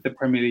be, the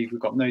Premier League,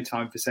 we've got no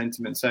time for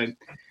sentiment. So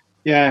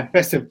yeah,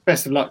 best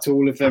of luck to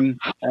all of them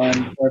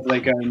wherever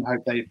they go, and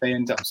hope they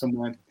end up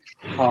somewhere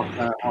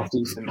half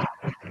decent.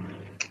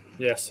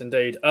 Yes,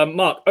 indeed.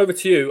 Mark, over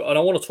to you. And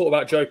I want to talk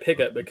about Joe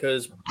Pigott,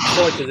 because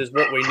strikers is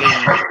what we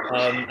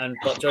need.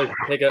 But Joe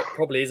Pigott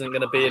probably isn't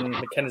going to be in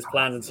McKenna's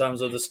plans in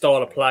terms of the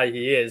style of play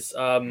he is.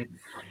 So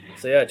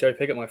yeah, Joe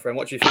Pigott, my friend,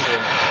 what do you think of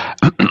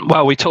him?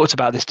 Well, we talked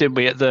about this, didn't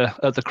we, at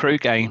the Crew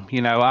game?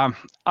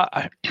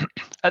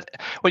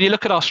 When you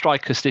look at our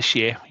strikers this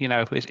year,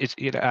 it's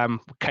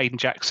Caden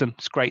Jackson.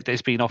 It's great that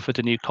he's been offered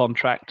a new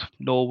contract.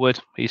 Norwood,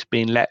 he's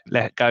been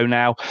let go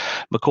now.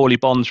 Macaulay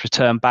Bonds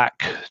returned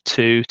back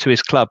to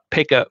his club.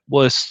 Pigott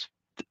was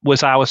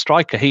our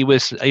striker. He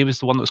was the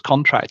one that was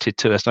contracted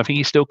to us. And I think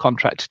he's still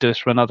contracted to us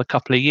for another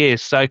couple of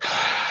years. So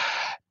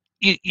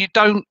you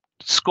don't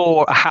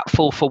score a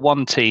hatful for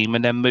one team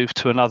and then move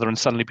to another and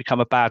suddenly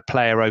become a bad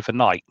player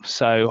overnight.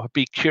 So I'd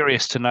be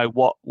curious to know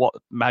what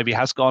maybe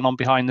has gone on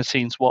behind the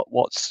scenes,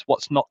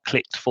 what's not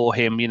clicked for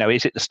him.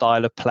 Is it the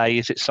style of play?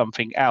 Is it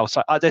something else?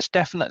 There's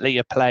definitely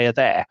a player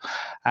there,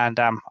 and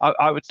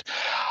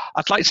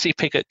I'd like to see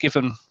Pigott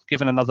given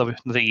another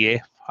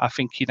year. I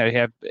think he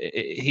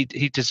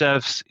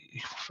deserves,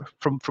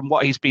 from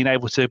what he's been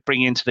able to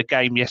bring into the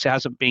game. Yes, it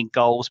hasn't been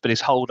goals, but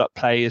his hold up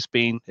play has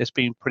been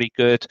pretty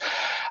good.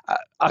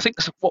 I think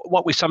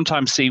what we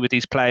sometimes see with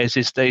these players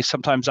is they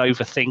sometimes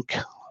think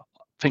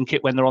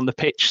it when they're on the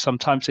pitch.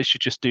 Sometimes they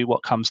should just do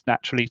what comes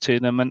naturally to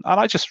them, and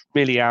I just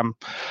really am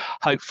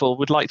hopeful.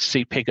 Would like to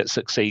see Pigott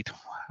succeed.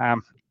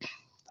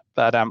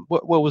 But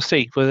we'll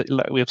see.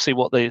 We'll see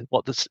what the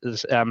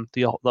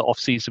off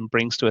season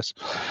brings to us.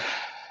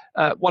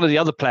 One of the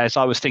other players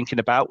I was thinking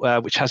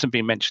about, which hasn't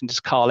been mentioned,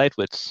 is Carl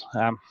Edwards.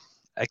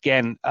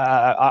 Again,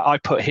 I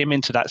put him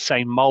into that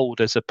same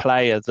mould as a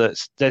player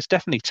there's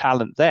definitely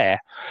talent there,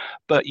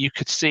 but you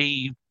could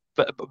see,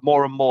 but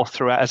more and more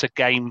throughout as a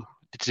game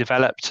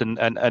developed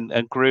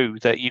and grew,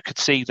 that you could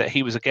see that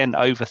he was again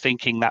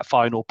overthinking that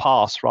final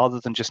pass rather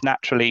than just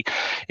naturally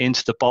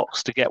into the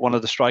box to get one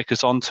of the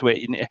strikers onto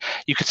it.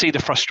 You could see the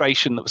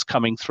frustration that was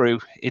coming through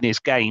in his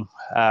game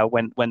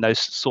when those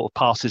sort of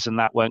passes and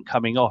that weren't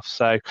coming off.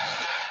 So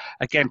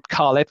again,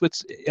 Carl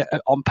Edwards,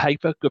 on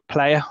paper, good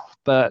player,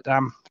 but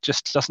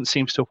just doesn't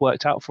seem to have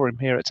worked out for him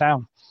here at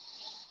Town.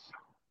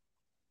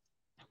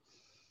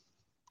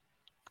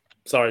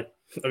 Sorry,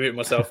 I muted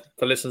myself.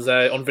 For listeners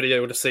there on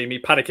video, would have seen me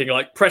panicking,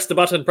 like, press the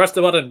button,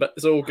 but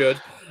it's all good.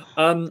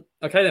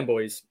 Okay then,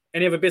 boys.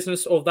 Any other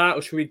business of that,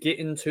 or should we get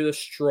into the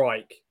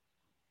strike?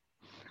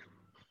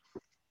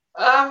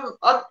 On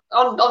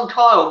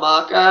Kyle,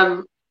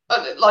 Mark,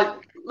 like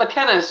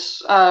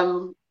McKenna's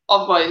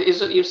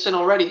you've seen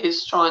already,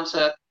 he's trying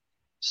to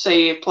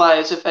see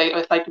players if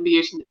they can be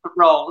used in different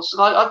roles,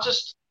 and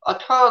I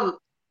can't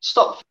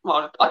stop.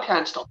 Well, I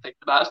can stop thinking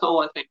about it. It's not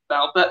all I think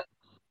about, but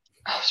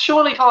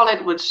surely Carl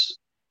Edwards,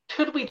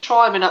 could we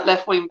try him in that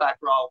left wing back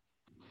role?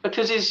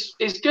 Because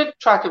he's good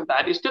track and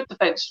back, he's good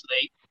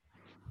defensively.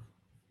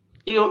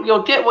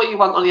 You'll get what you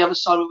want on the other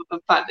side with the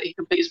fact that he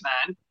can beat his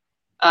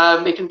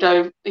man. He can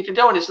go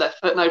on his left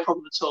foot, no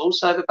problem at all.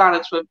 So the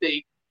balance won't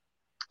be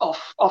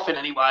off in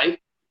any way.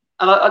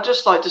 And I'd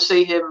just like to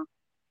see him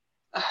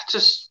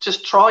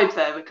just tried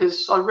there,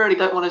 because I really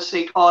don't want to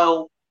see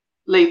Kyle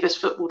leave this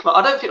football club.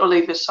 I don't think he'll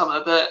leave this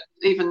summer, but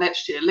even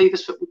next year, leave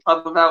this football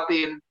club without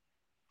being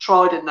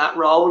tried in that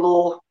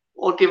role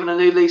or given a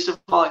new lease of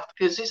life,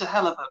 because he's a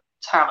hell of a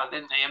talent,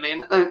 isn't he? I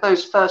mean,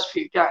 those first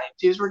few games,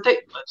 he was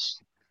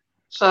ridiculous.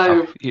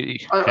 So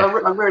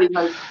I really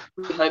hope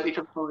he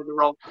can find the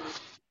role.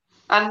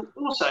 And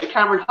also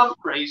Cameron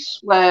Humphreys,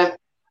 where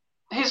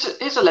he's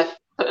a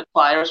left-footed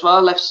player as well,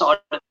 a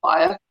left-sided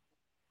player.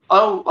 I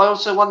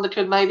also wonder,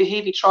 could maybe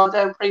he be tried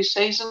there in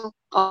pre-season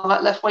on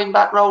that left wing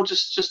back role,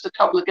 just a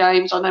couple of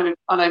games. I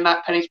know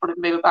Matt Penny's probably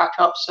going to be a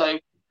backup, so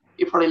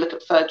you probably look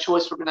at third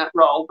choice for him in that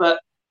role. But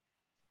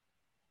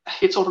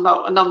you're talking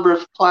about a number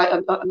of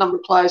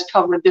players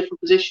covering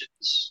different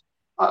positions.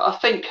 I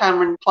think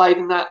Cameron played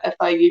in that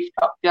FA Youth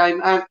Cup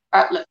game at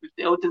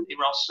Leatherfield, didn't he,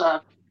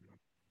 Ross?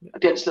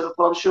 Against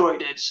Liverpool, I'm sure he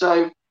did.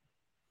 So,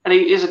 and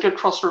he is a good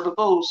crosser of a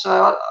ball.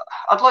 So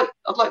I'd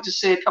like to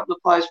see a couple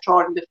of players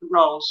tried in different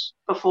roles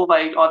before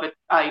they either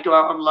A, go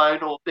out on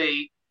loan, or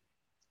B,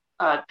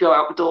 go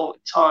out the door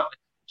entirely.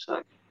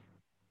 So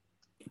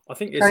I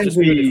think it's just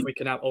good if we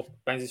can have. Oh,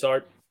 Benzie,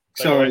 sorry.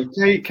 Sorry,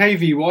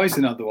 KVY is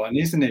another one,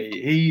 isn't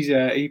he?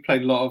 He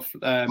played a lot of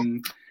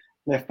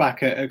left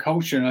back at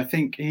Culture, and I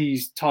think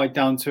he's tied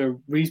down to a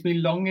reasonably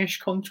longish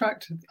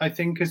contract, I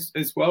think,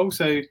 as well.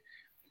 So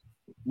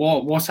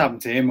what's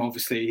happened to him?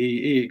 Obviously,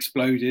 he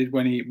exploded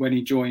when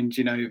he joined.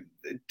 You know,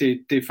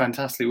 did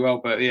fantastically well,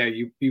 but yeah,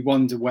 you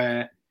wonder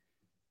where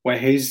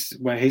his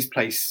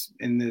place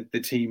in the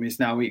team is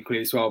now equally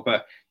as well.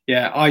 But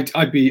yeah, I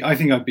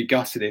think I'd be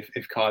gutted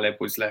if Kyle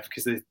Edwards left,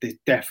 because there's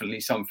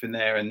definitely something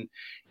there, and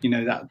you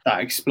know that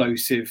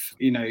explosive,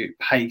 you know,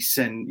 pace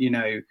and you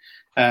know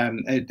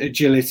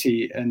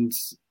agility, and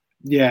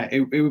yeah,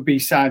 it would be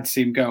sad to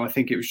see him go. I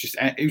think it was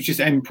just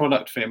end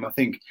product for him. I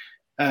think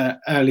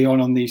early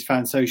on these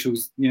fan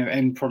socials, you know,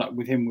 end product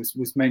with him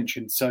was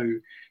mentioned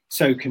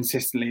so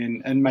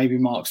consistently, and maybe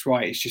Mark's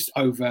right. It's just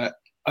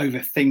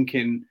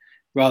overthinking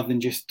rather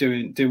than just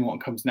doing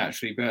what comes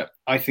naturally. But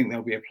I think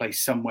there'll be a place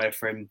somewhere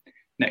for him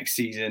next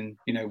season,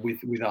 you know,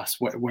 with us,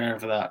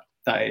 wherever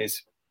that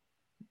is.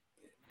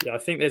 Yeah, I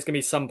think there's going to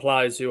be some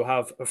players who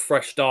have a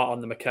fresh start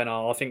under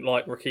McKenna. I think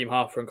like Raheem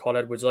Harper and Kyle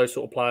Edwards, those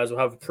sort of players will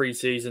have a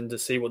pre-season to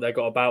see what they've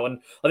got about. And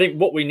I think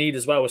what we need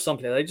as well is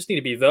something, they just need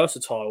to be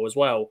versatile as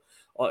well.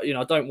 You know,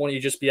 I don't want you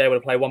just be able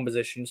to play one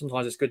position.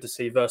 Sometimes it's good to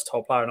see a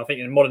versatile player. And I think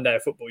in modern day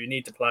of football, you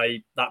need to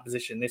play that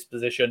position, this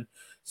position.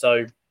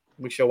 So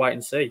we shall wait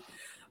and see.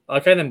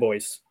 Okay then,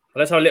 boys.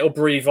 Let's have a little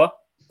breather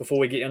before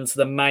we get into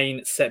the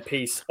main set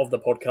piece of the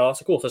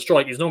podcast. Of course, a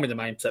strike is normally the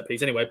main set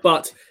piece anyway,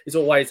 but it's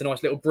always a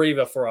nice little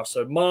breather for us.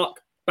 So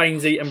Mark,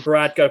 Bainesy and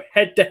Brad go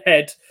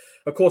head-to-head.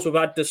 Of course, we've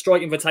had the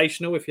Strike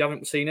Invitational. If you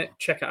haven't seen it,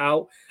 check it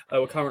out.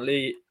 We're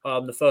currently,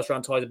 the first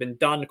round ties have been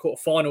done. The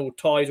quarter-final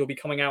ties will be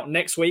coming out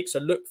next week, so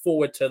look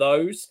forward to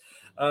those.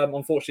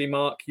 Unfortunately,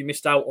 Mark, you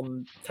missed out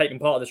on taking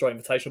part of the Strike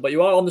Invitational, but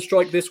you are on the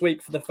strike this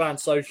week for the Fan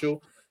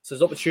Social, so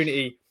there's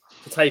opportunity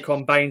to take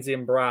on Bainesy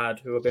and Brad,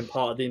 who have been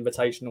part of the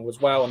Invitational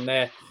as well, and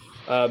they're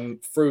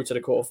through to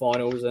the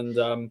quarterfinals,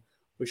 and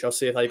we shall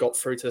see if they got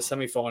through to the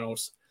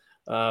semi-finals.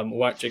 We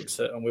won't jinx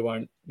it, and we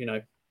won't, you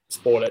know,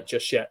 spoil it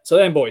just yet. So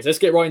then, boys, let's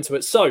get right into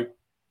it. So,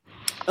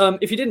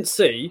 if you didn't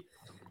see,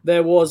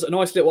 there was a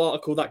nice little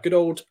article that good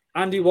old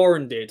Andy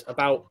Warren did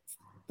about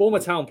former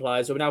Town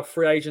players who are now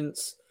free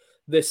agents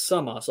this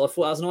summer. So I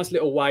thought that was a nice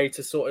little way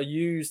to sort of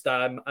use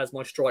them as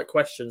my strike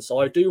questions. So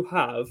I do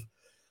have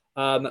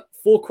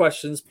 4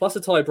 questions plus a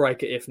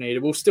tiebreaker if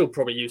needed. We'll still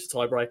probably use the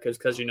tiebreakers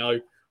because, you know,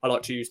 I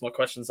like to use my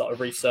questions that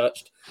I've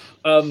researched.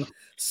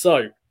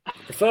 So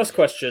the first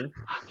question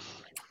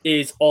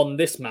is on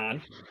this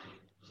man,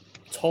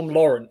 Tom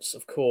Lawrence,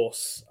 of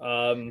course.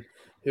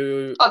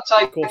 Who I'll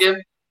take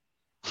him.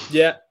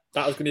 Yeah,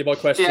 that was going to be my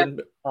question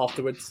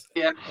afterwards.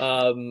 Yeah.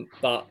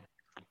 But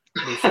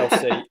we shall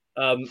see.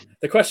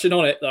 The question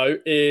on it, though,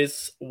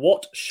 is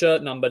what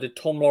shirt number did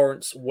Tom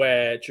Lawrence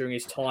wear during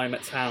his time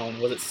at Town?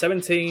 Was it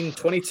 17,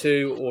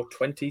 22 or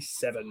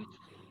 27?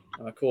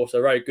 And of course,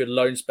 a very good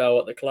loan spell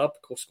at the club.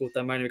 Of course, scored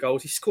that many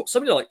goals. He scored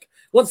something like,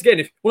 once again,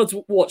 if you wanted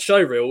to watch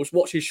show reels,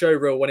 watch his show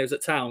reel when he was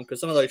at Town, because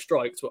some of those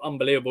strikes were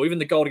unbelievable. Even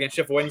the goal against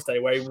Sheffield Wednesday,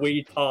 where he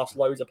weed past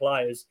loads of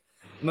players.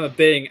 I remember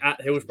being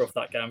at Hillsborough for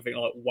that game and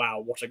thinking, like,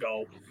 wow, what a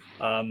goal.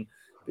 But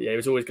yeah, it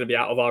was always going to be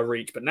out of our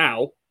reach. But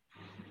now,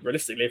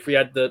 realistically, if we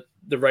had the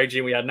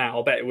regime we had now,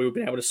 I bet we would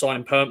be able to sign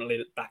him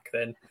permanently back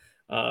then.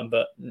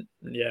 But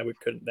yeah, we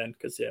couldn't then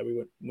because, yeah,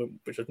 we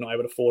were just not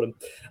able to afford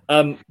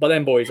him. But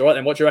then, boys, all right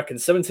then, what do you reckon?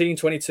 17,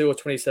 22 or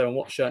 27?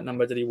 What shirt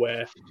number did he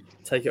wear?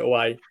 Take it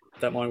away.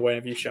 Don't mind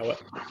whenever you show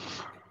it.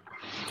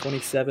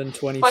 27,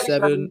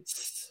 27,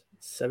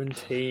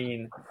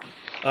 17.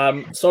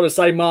 So to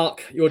say,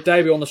 Mark, your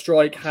debut on the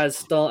strike has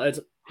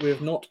started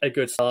with not a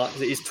good start.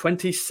 It is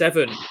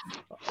 27.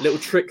 A little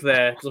trick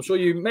there, because I'm sure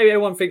maybe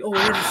everyone think, oh,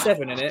 there's a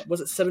 7 in it. Was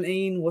it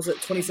 17? Was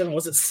it 27?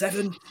 Was it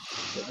 7?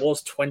 It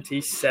was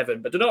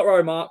 27. But do not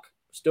worry, Mark.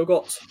 Still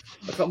got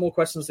a couple more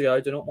questions to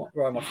go. Do not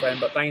worry, my friend.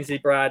 But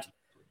Bainesy, Brad,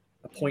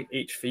 a point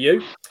each for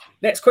you.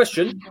 Next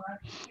question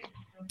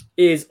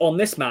is on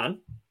this man,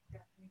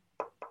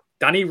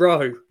 Danny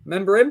Rowe.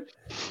 Remember him?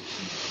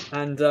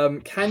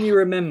 And can you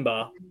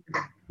remember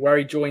where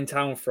he joined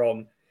town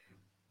from?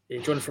 He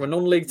joined from a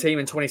non-league team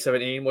in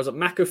 2017. Was it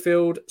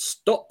Macclesfield,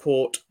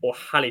 Stockport, or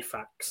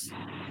Halifax?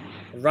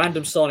 A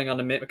random signing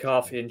under Mick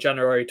McCarthy in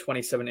January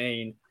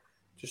 2017.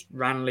 Just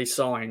randomly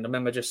signed. I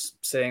remember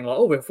just saying, like,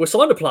 oh, we've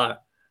signed a player.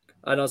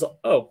 And I was like,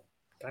 oh,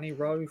 Danny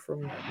Rowe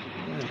from...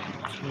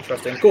 Yeah,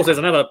 interesting. Of course, there's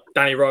another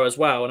Danny Rowe as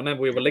well. And I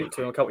remember we were linked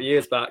to him a couple of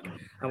years back.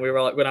 And we were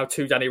like, we're now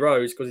two Danny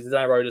Rowes because he's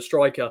Danny Rowe, the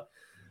striker.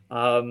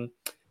 But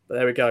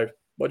there we go.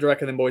 What do you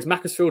reckon then, boys?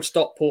 Macclesfield,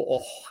 Stockport,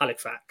 or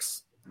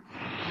Halifax?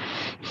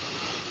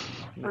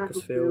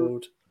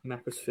 Macclesfield.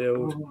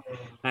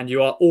 And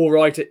you are all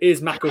right. It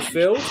is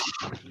Macclesfield.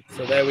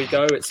 So there we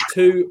go. It's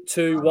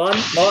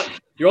 2-1. Mark,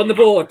 you're on the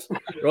board.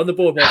 You're on the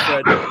board, my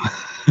friend.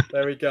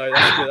 There we go.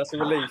 That's good. That's a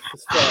relief.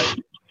 That's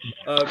fine.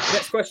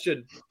 Next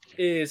question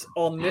is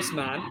on this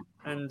man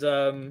and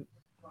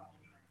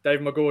Dave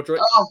McGoldrick.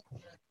 Oh.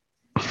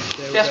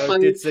 There we Yes, go.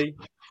 please. Did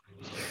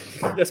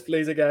yes,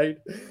 please, again.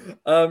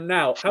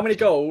 Now, how many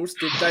goals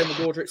did Dave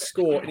McGoldrick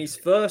score in his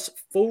first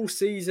full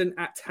season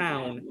at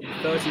Town in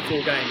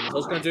 34 games? I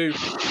was going to do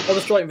on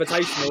the Strike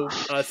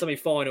Invitational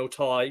semi-final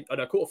tie,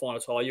 quarter-final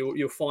tie.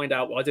 You'll find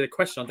out. I did a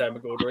question on Dave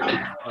McGoldrick.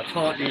 I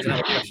can't use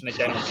another question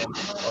again on him. I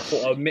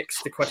thought I'd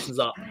mix the questions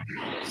up.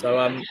 So,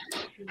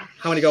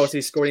 how many goals did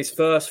he score in his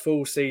first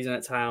full season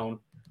at Town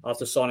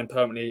after signing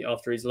permanently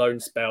after his loan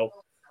spell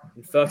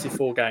in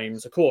 34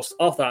 games? Of course,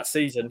 after that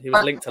season, he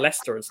was linked to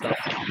Leicester and stuff.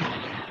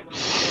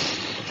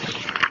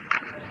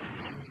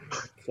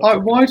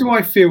 Why do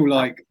I feel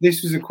like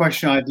this was a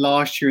question I had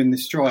last year in the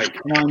strike,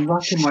 and I'm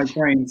racking my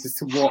brains as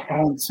to what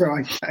answer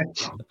I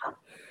gave?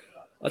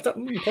 I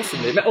don't,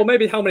 possibly, or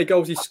maybe how many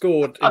goals he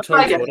scored in total.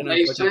 I don't know.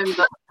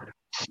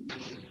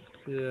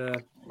 Yeah.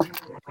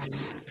 Okay,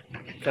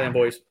 then,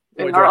 boys.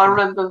 I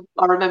remember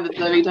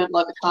though he don't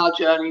like the car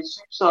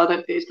journeys, so I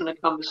don't think he's going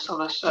to come this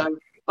summer. So,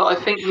 but I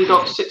think he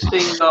got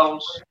 16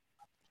 goals.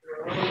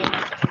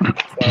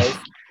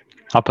 12.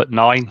 I put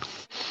 9.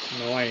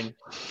 9.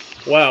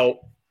 Well,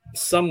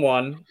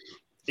 someone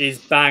is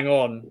bang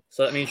on,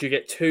 so that means you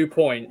get 2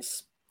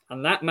 points.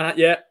 And that, Matt,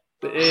 it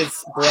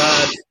is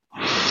Brad.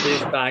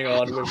 Is bang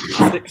on with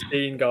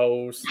 16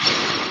 goals.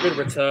 Good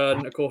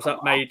return. Of course,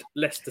 that made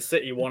Leicester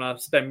City want to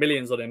spend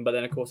millions on him, but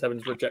then, of course,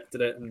 Evans rejected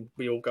it, and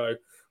we all go,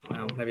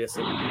 well, maybe it's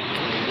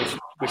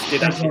which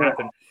did actually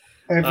happen.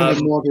 Ever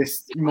the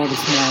modest man,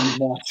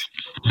 that.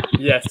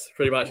 Yes,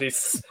 pretty much.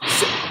 He's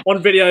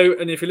on video,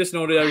 and if you listen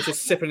to audio, he's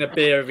just sipping a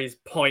beer of his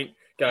pint,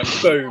 going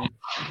boom,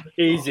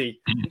 easy.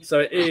 So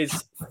it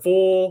is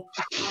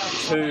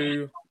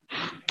 4-2-1.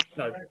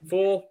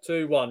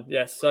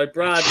 Yes. So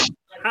Brad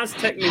has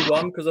technically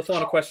won because the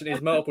final question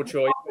is multiple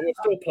choice. But we'll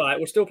still play it.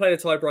 We'll still play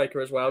the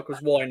tiebreaker as well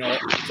because why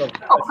not? So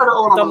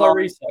I've done my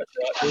research.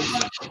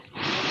 Right?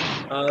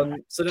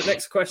 So the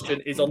next question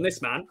is on this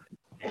man.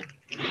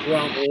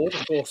 Grant Ward,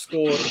 of course,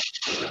 scored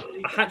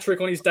a hat-trick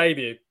on his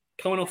debut.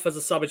 Coming off as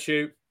a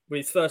substitute,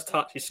 with his first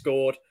touch, he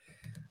scored.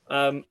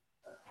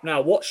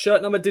 Now, what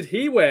shirt number did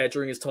he wear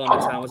during his time in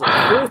Town? Was it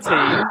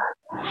 14,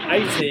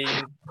 18,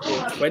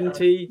 or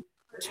 22?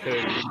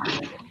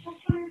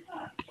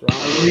 I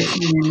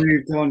recently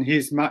moved on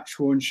his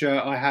match-worn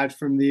shirt I had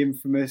from the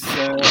infamous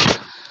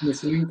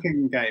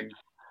Lincoln game.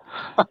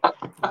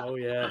 Oh,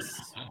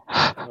 yes.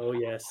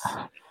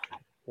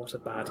 What a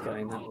bad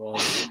game that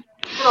was.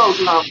 Good old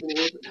Grant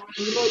Ward.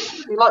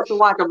 He likes to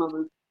wag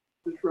him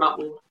with Grant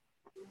Ward.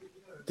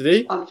 Did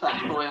he? Fun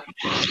fact for you.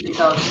 He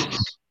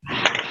does.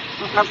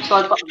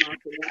 Outside button.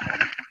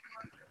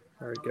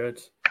 Very good.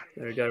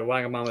 There we go.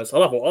 Wangamamas. I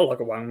like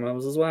a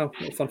Wangamamas as well.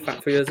 A fun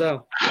fact for you as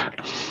well.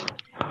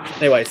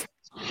 Anyways,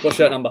 what's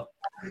shirt number?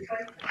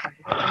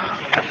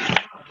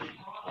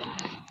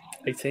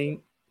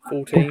 18,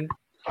 14.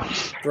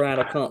 Brad,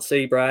 I can't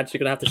see Brad. So you're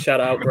gonna have to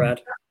shout out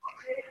Brad.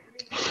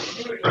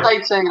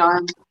 18, I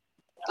am.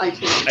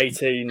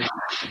 18.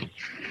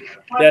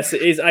 Yes,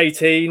 it is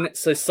 18.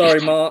 So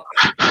sorry, Mark.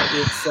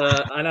 It's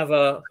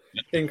another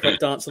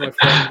incorrect answer, my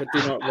friend, but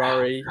do not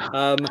worry.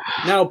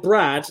 Now,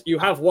 Brad, you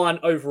have won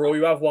overall.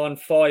 You have won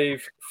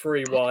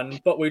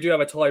 5-3-1, but we do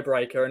have a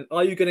tiebreaker. And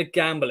are you going to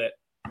gamble it?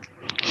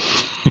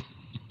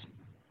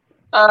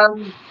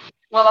 Well,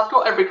 I've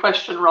got every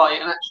question right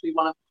and actually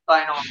one of them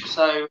bang on.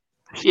 So,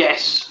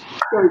 yes,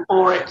 go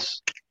for it.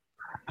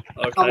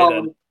 Okay,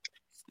 then.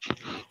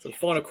 So the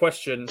final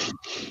question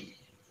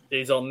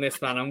is on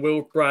this man, and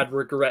will Brad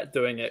regret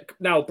doing it?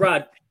 Now,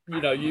 Brad,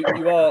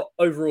 you are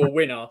overall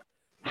winner,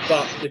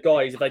 but the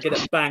guys, if they get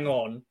it bang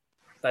on,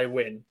 they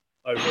win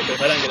overall. But if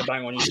they don't get it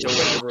bang on, you still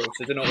win overall,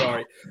 so do not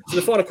worry. So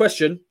the final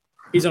question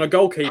is on a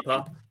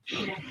goalkeeper,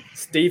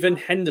 Stephen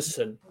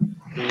Henderson,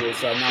 who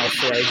is now a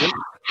free agent.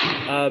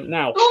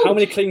 Now, how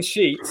many clean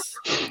sheets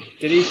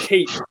did he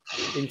keep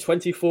in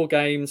 24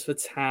 games for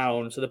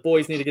Town? So the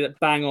boys need to get it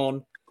bang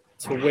on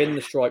to win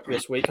the strike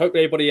this week.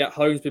 Hopefully everybody at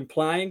home's been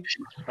playing.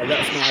 Let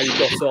us know how you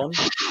got on.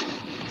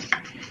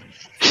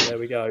 So there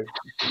we go.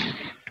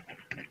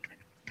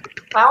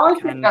 Now, I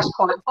think that's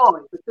quite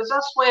fine because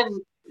that's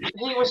when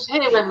he was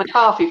here when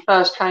McCarthy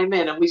first came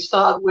in and we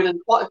started winning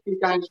quite a few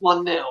games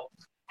 1-0.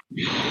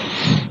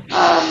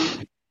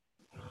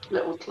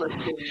 Little clue.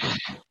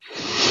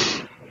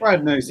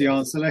 Brad knows the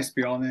answer. Let's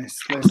be honest.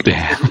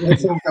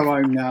 Let's all go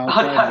home now.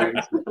 Brad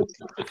knows.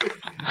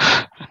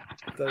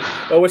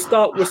 Well, we'll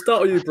start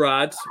with you,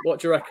 Brad. What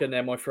do you reckon,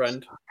 there, my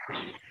friend?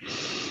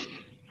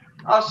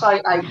 I'll say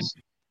 8.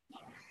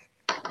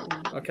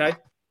 Okay.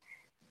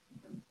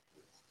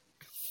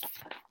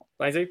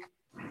 Maisie?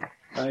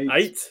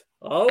 8.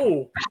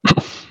 Oh.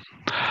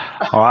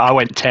 All right, I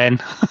went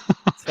 10.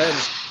 10.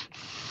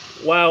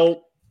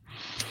 Well,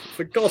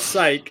 for God's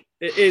sake,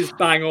 it is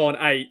bang on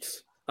 8.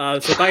 So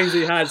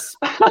Bainesy has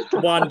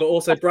 1, but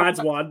also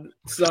Brad's 1.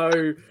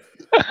 So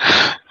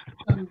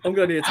I'm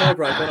going to need a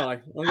tiebreaker, aren't I?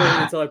 I'm going to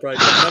need a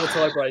tiebreaker. Another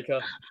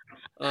tiebreaker.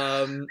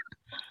 And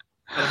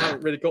I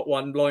haven't really got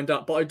one lined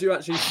up, but I do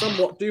actually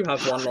somewhat do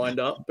have one lined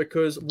up,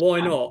 because why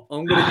not?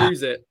 I'm going to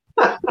use it.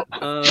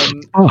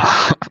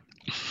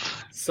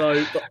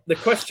 So the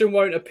question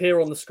won't appear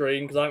on the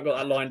screen because I haven't got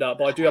that lined up,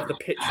 but I do have the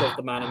picture of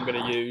the man I'm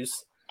going to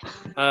use.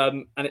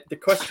 The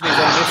question is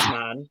on this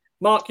man.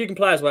 Mark, you can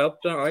play as well.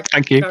 Don't worry.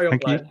 Thank you. Carry on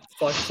Thank playing.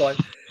 You. It's fine.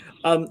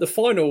 The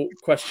final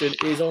question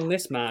is on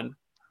this man.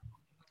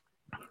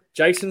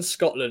 Jason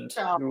Scotland.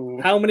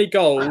 Oh. How many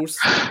goals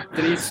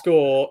did he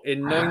score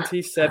in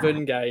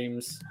 97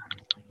 games?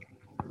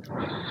 How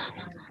many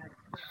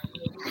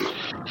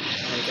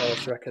goals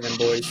do you reckon then,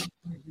 boys?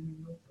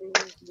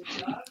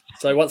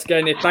 So once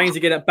again, if Bainesy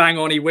get it bang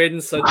on, he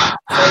wins. So try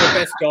the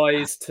best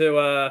guys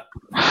to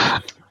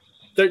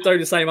don't do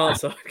the same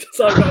answer.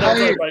 So I've got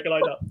another break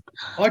lined up.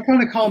 I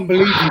kind of can't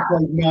believe he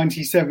played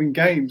 97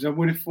 games. I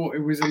would have thought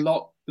it was a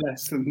lot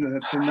less than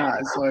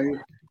that. So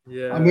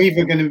yeah, I'm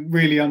either going to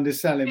really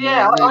undersell him.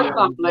 Yeah, I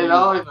can't believe that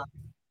either.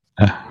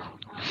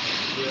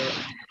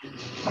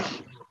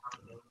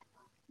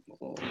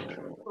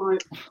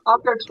 Right. I'll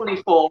go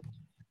 24.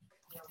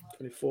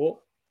 24.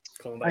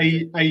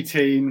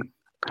 18.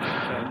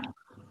 Okay.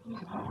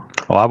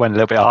 Well, I went a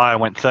little bit higher. I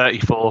went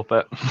 34,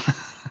 but...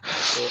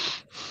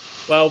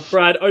 Well,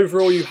 Brad,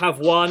 overall you have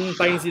 1.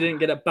 Bainesy didn't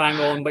get it bang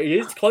on, but he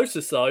is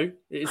closest, though.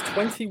 It is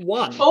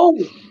 21. Oh!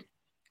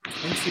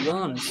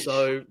 21,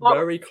 so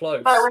very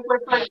close. No, we're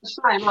both the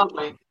same, aren't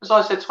we? Because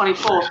I said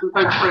 24, so we're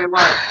both 3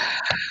 away.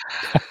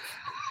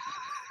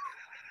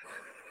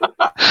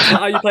 That's not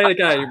how you play the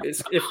game.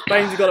 If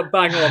Bainesy got it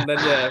bang on, then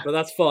yeah, but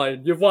that's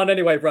fine. You've won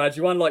anyway, Brad.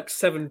 You won like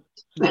 7-4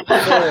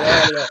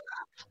 earlier.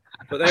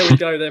 But there we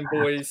go then,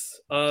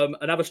 boys.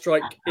 Another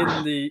strike in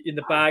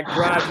the bag.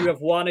 Brad, you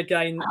have won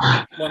again,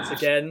 once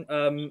again.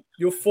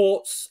 Your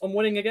thoughts on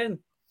winning again?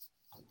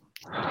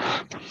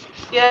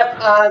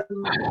 Yeah,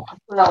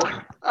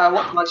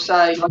 what can I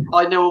say?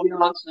 I know all the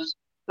answers,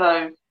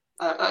 so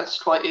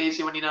that's quite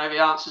easy when you know the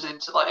answers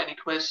into like any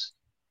quiz.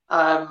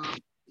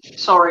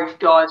 Sorry,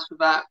 guys, for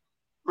that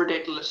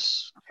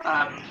ridiculous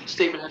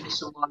Stephen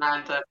Henderson one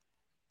and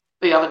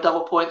the other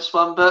double points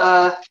one,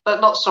 but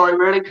not sorry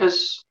really,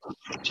 because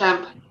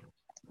champ.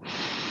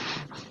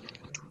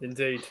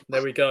 Indeed.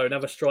 There we go.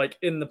 Another strike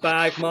in the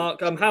bag,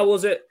 Mark. How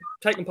was it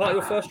taking part of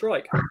your first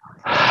strike?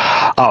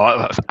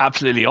 Oh,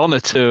 absolutely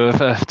honoured to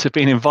have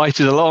been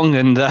invited along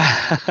and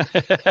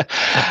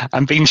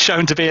and being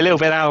shown to be a little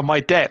bit out of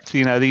my depth.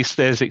 You know,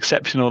 there's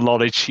exceptional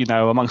knowledge, you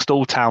know, amongst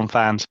all Town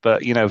fans,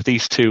 but you know,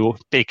 these two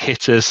big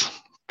hitters,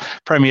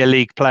 Premier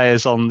League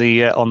players on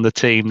the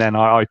team, then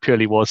I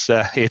purely was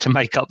here to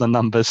make up the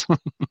numbers.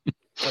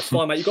 That's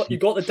fine, mate. You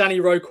got the Danny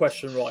Rowe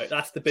question right.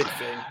 That's the big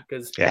thing,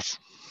 because yes,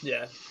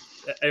 yeah.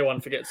 Everyone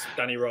forgets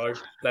Danny Rowe.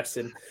 Bless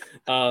him.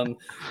 There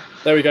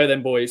we go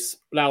then, boys.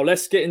 Now,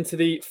 let's get into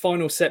the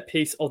final set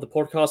piece of the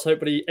podcast.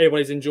 Hopefully,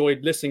 everybody's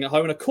enjoyed listening at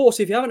home. And, of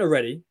course, if you haven't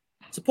already,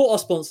 support our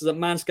sponsors at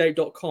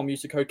manscaped.com.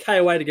 Use the code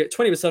KOA to get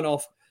 20%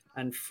 off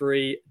and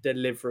free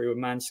delivery with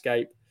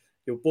Manscaped.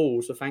 Your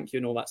balls, so thank you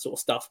and all that sort of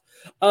stuff.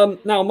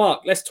 Now,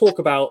 Mark, let's talk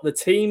about the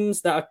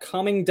teams that are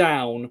coming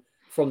down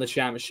from the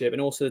Championship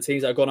and also the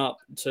teams that have gone up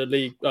to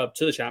the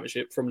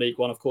Championship from League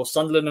One. Of course,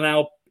 Sunderland are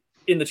now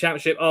in the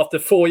Championship after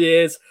 4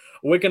 years.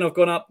 Wigan have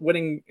gone up,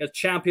 winning as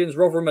champions.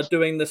 Rotherham are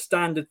doing the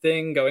standard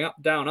thing, going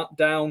up, down, up,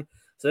 down.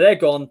 So they're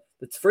gone.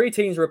 The 3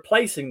 teams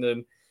replacing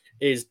them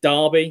is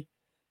Derby,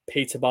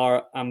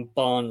 Peterborough and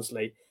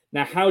Barnsley.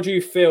 Now, how do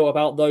you feel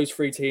about those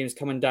 3 teams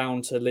coming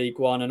down to League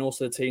One and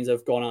also the teams that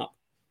have gone up?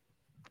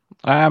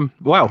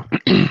 Well,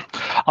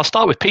 I'll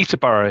start with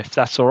Peterborough, if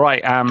that's all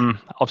right.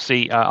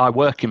 Obviously, I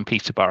work in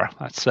Peterborough.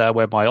 That's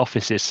where my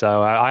office is.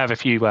 So I have a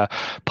few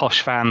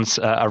posh fans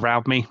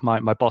around me,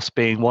 my boss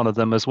being one of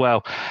them as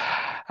well.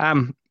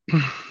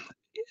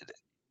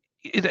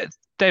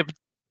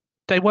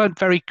 They weren't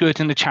very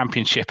good in the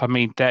Championship. I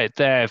mean,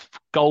 they're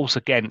goals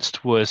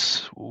against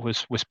was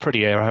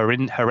pretty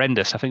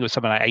horrendous. I think it was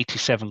something like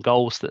 87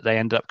 goals that they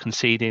ended up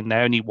conceding. They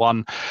only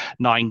won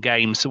 9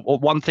 games. So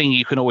one thing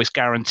you can always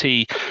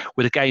guarantee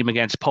with a game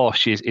against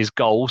Posh is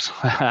goals.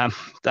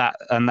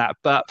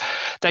 But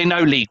they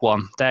know League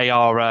One. They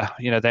are a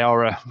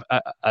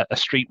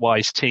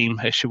streetwise team,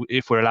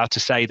 if we're allowed to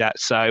say that.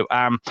 So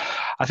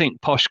I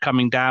think Posh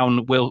coming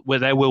down will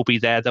be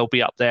there. They'll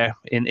be up there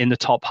in the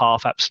top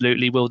half.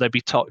 Absolutely. Will they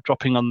be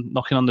knocking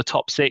on the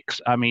top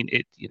 6? I mean,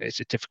 it's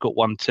a difficult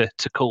one to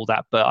call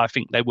that, but I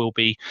think they will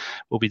be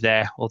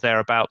there or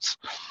thereabouts.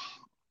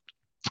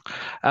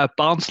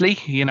 Barnsley,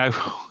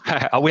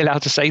 are we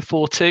allowed to say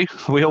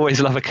 4-2? We always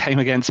love a game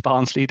against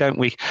Barnsley, don't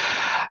we?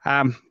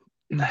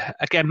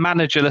 Again,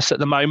 managerless at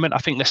the moment. I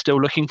think they're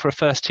still looking for a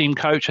first team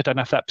coach. I don't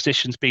know if that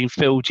position's been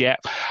filled yet.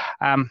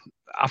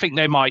 I think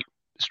they might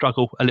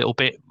struggle a little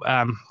bit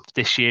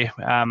this year.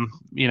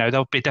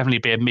 They'll definitely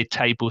be a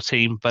mid-table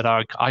team, but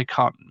I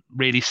can't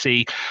really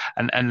see,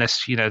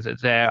 unless that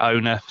their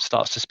owner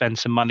starts to spend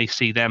some money,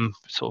 see them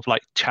sort of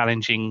like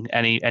challenging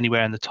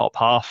anywhere in the top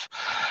half.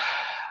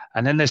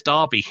 And then there's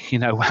Derby.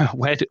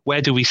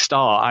 Where do we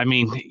start? I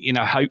mean,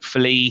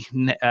 hopefully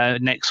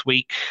next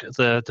week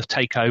the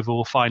takeover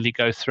will finally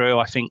go through.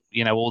 I think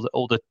all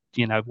the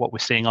what we're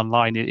seeing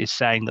online is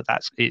saying that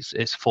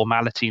it's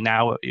formality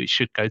now. It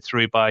should go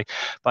through by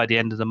the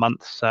end of the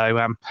month. So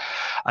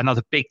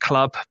another big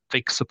club,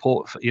 big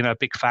support,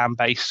 big fan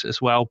base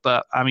as well.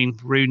 But I mean,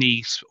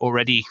 Rooney's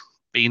already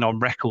been on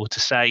record to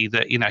say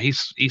that he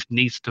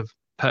needs to.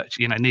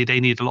 They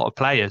need a lot of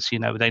players.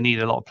 They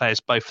need a lot of players,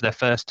 both for their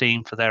first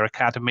team, for their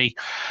academy,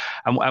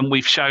 and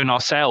we've shown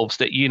ourselves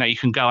that you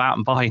can go out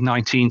and buy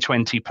 19,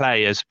 20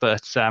 players,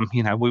 but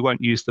we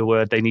won't use the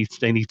word they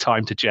need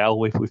time to gel.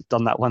 We've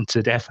done that one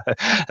to death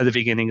at the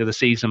beginning of the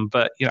season,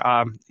 but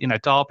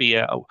Derby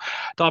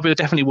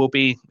definitely will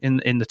be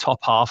in the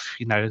top half.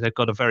 They've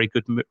got a very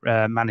good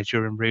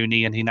manager in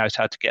Rooney, and he knows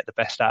how to get the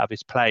best out of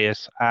his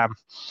players.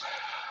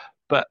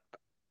 But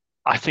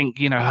I think,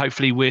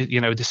 hopefully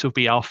this will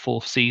be our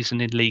 4th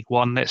season in League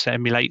One. Let's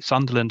emulate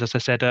Sunderland, as I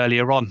said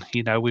earlier on.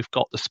 We've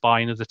got the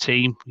spine of the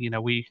team.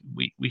 We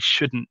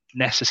shouldn't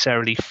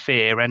necessarily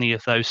fear any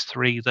of those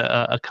 3 that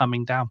are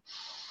coming down.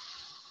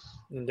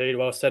 Indeed,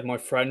 well said, my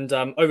friend.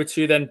 Over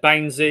to you then,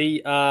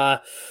 Bainesy.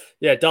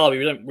 Derby,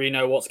 we don't really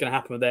know what's going to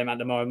happen with them at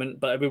the moment,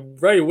 but it'd be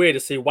very weird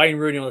to see Wayne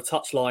Rooney on the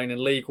touchline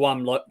in League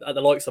One, like at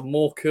the likes of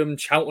Morecambe,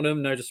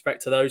 Cheltenham, no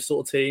disrespect to those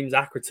sort of teams,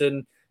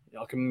 Accrington.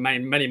 I can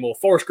name many more,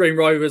 Forest Green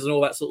Rovers and all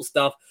that sort of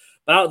stuff.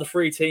 But out of the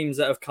 3 teams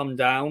that have come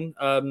down,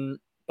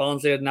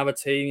 Barnsley had another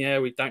team. Yeah,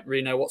 we don't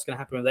really know what's going to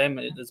happen with them.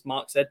 As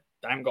Mark said,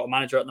 they haven't got a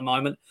manager at the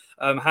moment.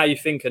 How are you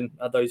thinking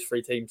of those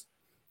 3 teams?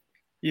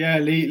 Yeah,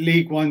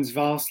 League One's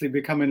vastly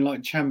becoming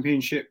like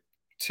Championship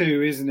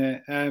 2, isn't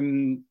it? I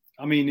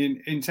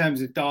mean, in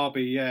terms of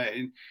Derby,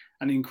 an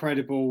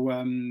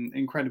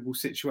incredible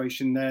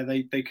situation there.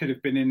 They could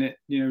have been in it,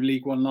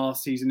 League One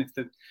last season if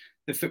the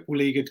Football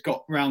League had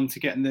got round to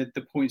getting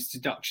the points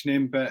deduction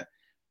in, but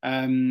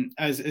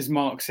as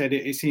Mark said,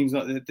 it seems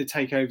like the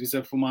takeovers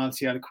are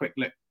formality. I had a quick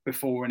look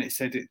before, and it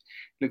said it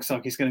looks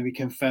like it's going to be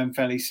confirmed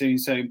fairly soon.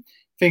 So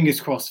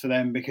fingers crossed for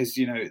them, because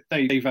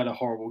they've had a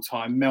horrible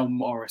time. Mel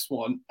Morris,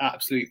 what an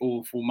absolute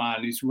awful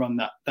man who's run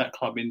that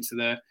club into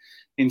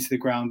the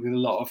ground with a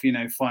lot of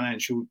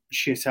financial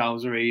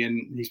shithousery,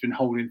 and he's been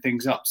holding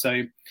things up.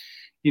 So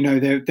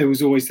there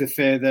was always the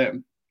fear that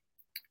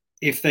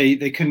if they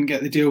couldn't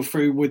get the deal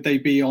through, would they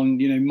be on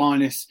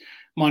minus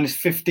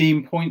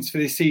 15 points for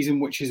this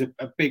season, which is a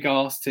big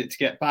ask to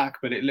get back.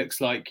 But it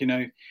looks like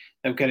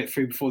they'll get it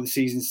through before the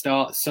season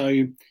starts.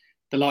 So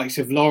the likes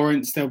of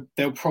Lawrence,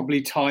 they'll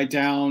probably tie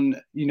down.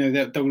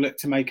 They'll look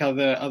to make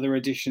other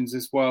additions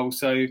as well.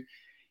 So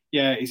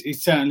yeah,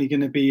 it's certainly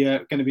going to be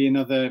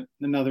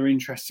another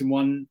interesting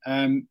one.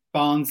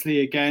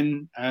 Barnsley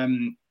again,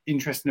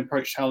 interesting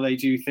approach to how they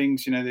do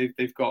things.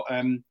 They've got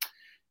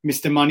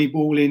Mr.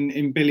 Moneyball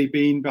in Billy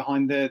Bean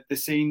behind the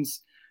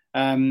scenes.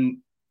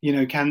 Can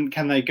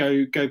they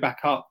go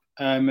back up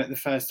at the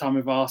first time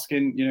of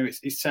asking?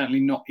 It's certainly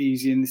not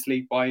easy in this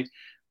league by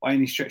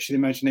any stretch of the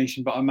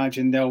imagination, but I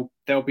imagine they'll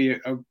be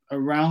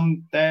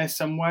around there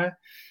somewhere.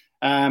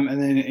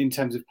 And then in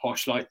terms of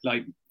Posh, like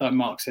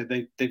Mark said,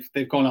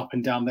 they've gone up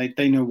and down.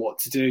 They know what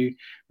to do.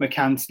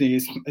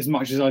 McAntony, as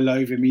much as I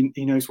loathe him,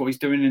 he knows what he's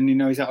doing, and he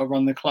knows how to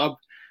run the club.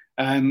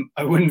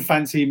 I wouldn't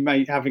fancy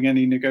having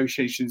any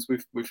negotiations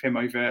with him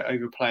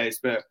over players,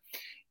 but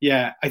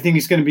yeah, I think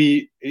it's going to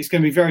be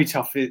very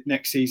tough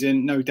next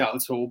season, no doubt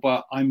at all.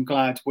 But I'm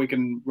glad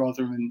Wigan,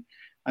 Rotherham,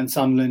 and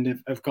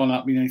Sunderland have gone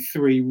up.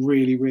 3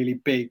 really, really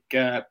big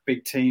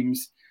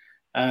teams.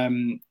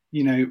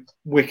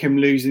 Wickham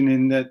losing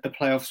in the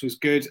playoffs was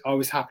good. I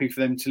was happy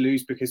for them to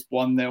lose because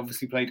 1, they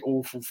obviously played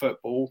awful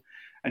football,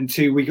 and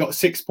 2, we got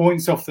 6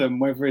 points off them.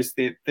 Whereas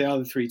the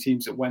other 3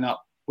 teams that went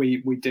up,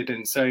 we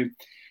didn't. So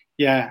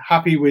yeah,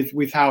 happy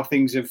with how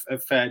things have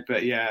fared.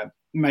 But yeah,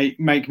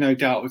 make no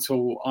doubt at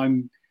all.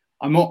 I'm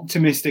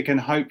optimistic and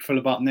hopeful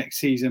about next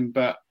season,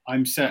 but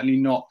I'm certainly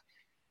not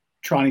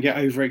trying to get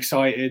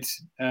overexcited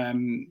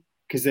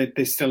because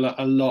there's still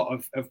a lot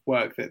of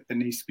work that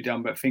needs to be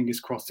done. But fingers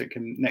crossed,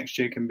 next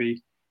year can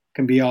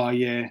be our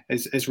year,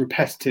 as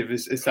repetitive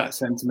as that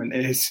sentiment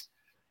is.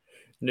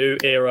 New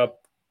era,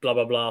 blah,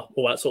 blah, blah,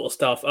 all that sort of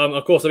stuff.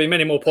 Of course, there'll be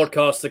many more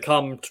podcasts to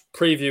come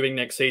previewing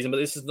next season, but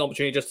this is an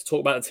opportunity just to talk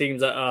about the teams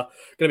that are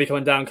going to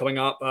be coming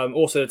up.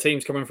 Also, the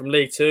teams coming from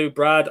League Two.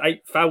 Brad,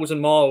 8,000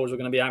 miles we're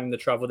going to be having to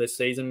travel this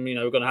season.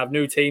 We're going to have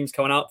new teams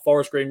coming up.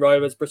 Forest Green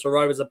Rovers, Bristol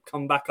Rovers have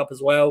come back up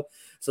as well.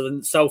 So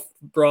the South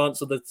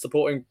branch of the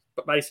supporting,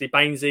 basically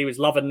Bainsey was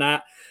loving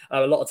that.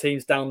 A lot of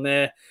teams down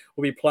there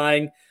will be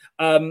playing.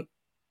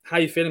 How are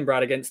you feeling,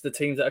 Brad, against the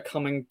teams that are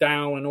coming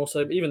down, and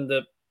also even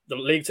the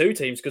League Two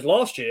teams? Because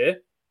last year,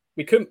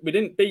 we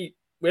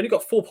only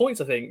got 4 points,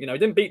 I think. We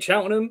didn't beat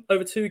Cheltenham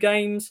over 2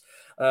 games,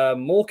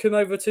 Morecambe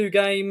over 2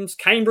 games,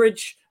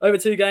 Cambridge over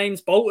 2 games,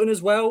 Bolton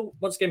as well.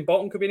 Once again,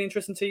 Bolton could be an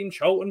interesting team.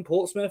 Charlton,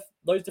 Portsmouth,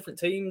 those different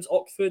teams,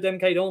 Oxford,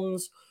 MK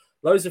Dons,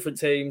 those different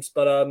teams.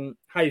 But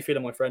how are you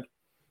feeling, my friend?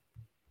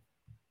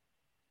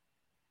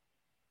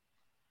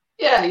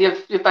 Yeah,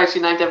 you've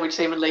basically named every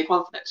team in League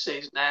One for next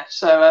season there.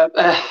 So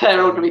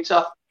they're all going to be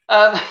tough.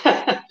 But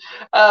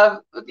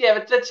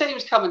the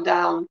teams coming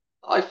down,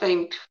 I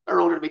think,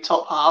 are all going to be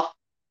top half.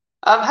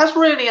 Has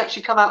Rooney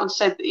actually come out and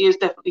said that he is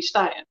definitely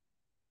staying?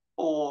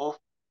 Or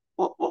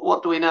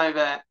what do we know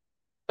there?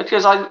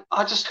 Because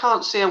I just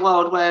can't see a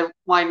world where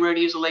Wayne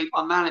Rooney is a League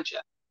One manager,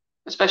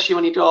 especially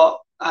when you've got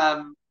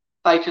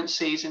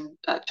vacancies in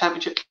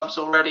Championship clubs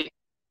already.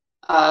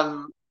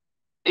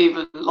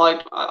 Even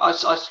like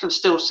I can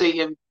still see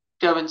him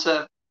go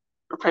into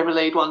the Premier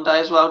League one day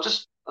as well.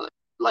 Just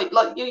like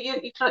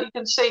you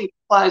can see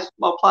players,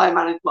 not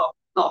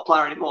a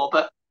player anymore,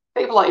 but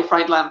people like your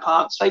Frank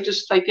Lampard, they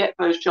get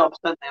those jobs,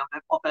 don't they,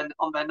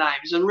 on their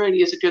names. And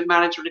Rooney is a good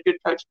manager and a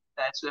good coach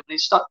compared to him. And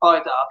he's stuck by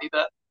Derby,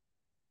 but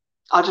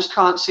I just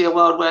can't see a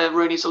world where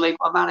Rooney's a League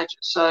One manager.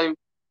 So it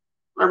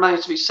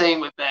remains to be seen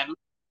with them.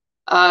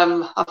 I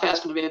think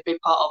that's going to be a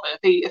big part of it.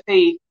 If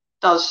he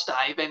does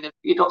stay, then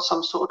you've got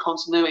some sort of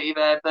continuity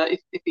there. But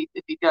if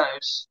he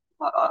goes,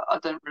 I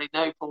don't really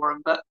know for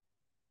him. But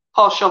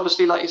Posh,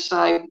 obviously, like you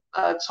say,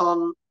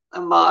 Tom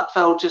and Mark,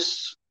 they'll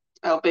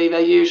be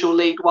their usual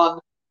League One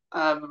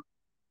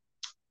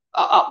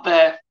up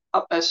there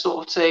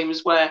sort of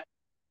teams where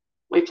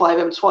we play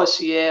them twice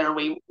a year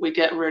and we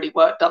get really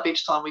worked up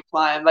each time we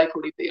play, and they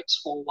probably beat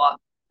us 4-1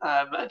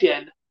 at the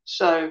end.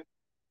 So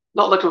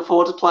not looking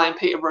forward to playing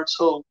Peterborough at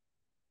all.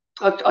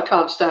 I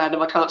can't stand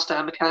him. I can't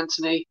stand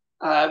McAntony.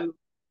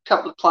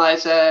 Couple of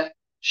players there.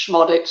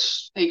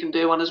 Schmodix, he can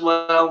do one as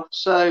well.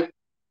 So,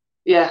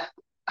 yeah,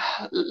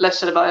 less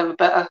said about him, the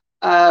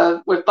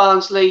better. With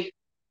Barnsley,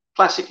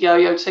 classic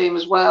yo-yo team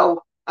as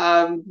well.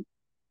 And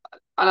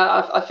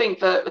I think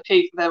that the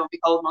key for them will be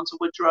holding on to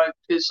Woodrow,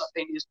 because I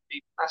think he's going to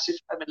be massive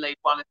Premier League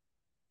one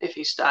if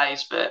he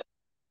stays. But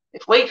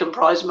if we can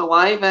prize him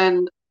away,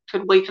 then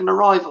could weaken the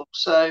rival.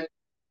 So,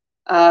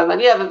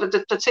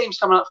 the team's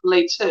coming up from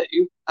League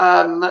Two.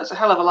 That's a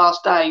hell of a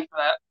last day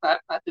for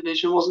that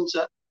division, wasn't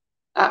it?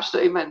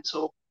 Absolutely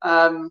mental.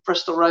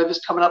 Bristol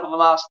Rovers coming up on the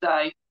last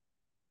day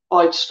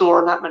by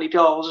scoring that many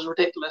goals is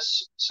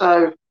ridiculous.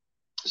 So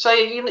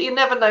you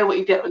never know what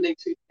you get with League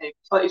Two teams.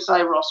 Like you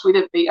say, Ross, we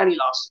didn't beat any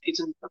last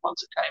season, the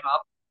ones that came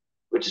up,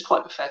 which is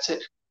quite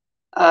pathetic.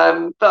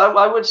 But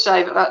I would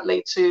say that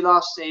League Two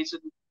last season,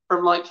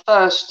 from like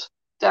first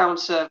down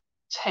to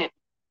 10,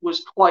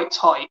 was quite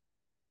tight,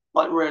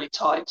 like really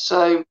tight.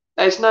 So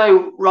there's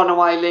no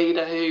runaway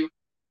leader who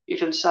you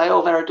can say,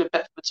 oh, they're a good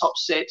bet for the top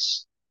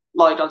 6,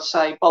 like I'd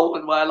say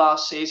Bolton were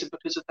last season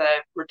because of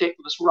their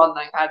ridiculous run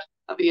they had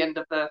at the end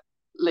of the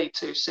League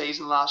Two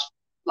season last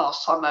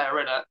time they were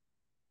in it.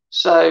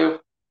 So,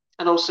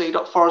 and also you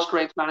got Forest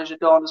Green's manager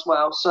gone as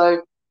well.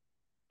 So,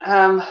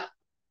 I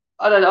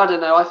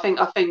don't know. I think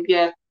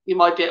yeah, you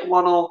might get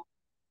one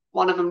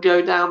of them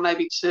go down,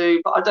 maybe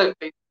 2, but I don't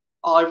think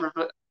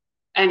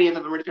any of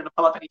them are really going to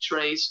pull up any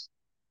trees.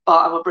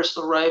 But I'm a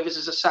Bristol Rovers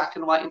as a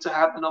second waiting to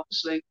happen,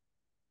 obviously.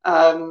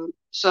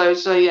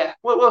 So yeah,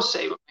 we'll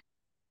see.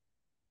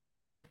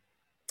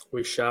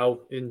 We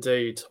shall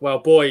indeed. Well,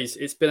 boys,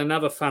 it's been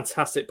another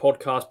fantastic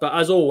podcast. But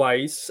as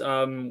always,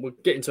 we're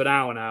getting to an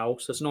hour now.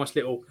 So it's a nice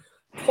little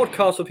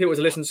podcast for people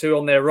to listen to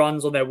on their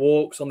runs, on their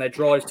walks, on their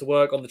drives to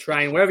work, on the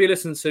train, wherever you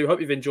listen to. Hope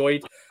you've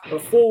enjoyed.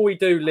 Before we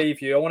do leave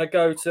you, I want to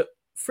go to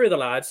 3 of the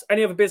lads.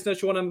 Any other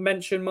business you want to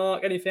mention,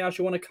 Mark? Anything else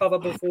you want to cover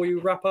before you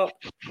wrap up?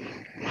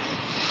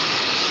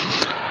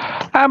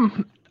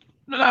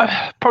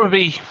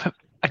 Probably.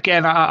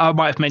 Again, I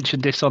might have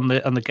mentioned this on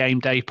the game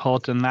day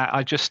pod, and that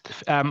I just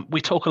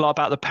we talk a lot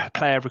about the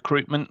player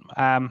recruitment,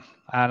 and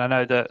I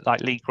know that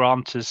like Lee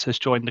Grant has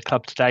joined the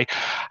club today.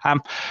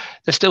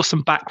 There's still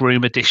some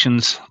backroom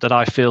additions that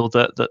I feel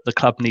that the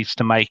club needs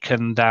to make,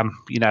 and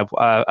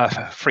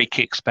a free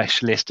kick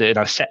specialist,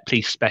 set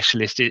piece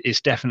specialist is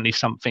definitely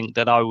something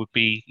that I would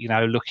be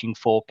looking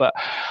for. But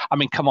I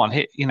mean, come on,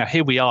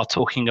 here we are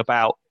talking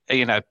about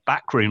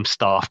backroom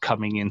staff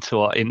coming into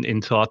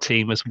our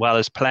team as well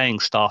as playing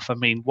staff. I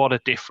mean, what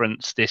a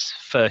difference this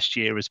first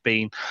year has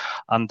been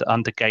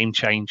under Game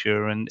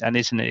Changer, and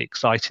isn't it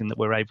exciting that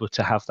we're able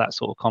to have that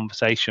sort of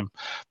conversation?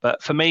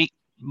 But for me,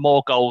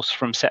 more goals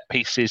from set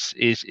pieces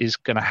is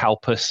going to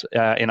help us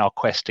in our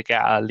quest to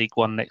get out of League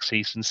One next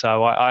season.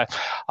 So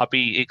I'll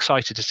be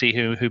excited to see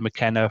who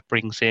McKenna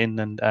brings in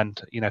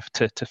and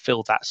to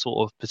fill that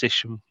sort of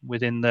position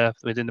within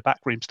the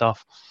backroom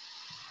staff.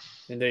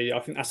 Indeed, I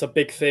think that's a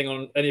big thing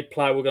on any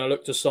player we're going to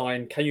look to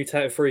sign. Can you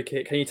take a free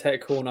kick? Can you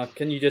take a corner?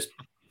 Can you just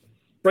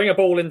bring a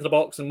ball into the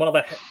box and one of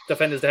the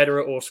defenders to header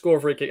it or score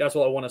a free kick? That's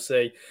what I want to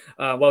see.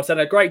 Well said.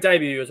 A great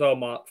debut as well,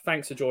 Mark.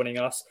 Thanks for joining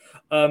us.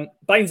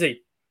 Bainesy,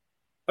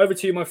 over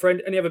to you, my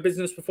friend. Any other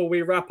business before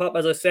we wrap up?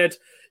 As I said,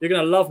 you're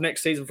going to love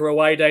next season for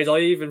away days. I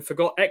even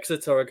forgot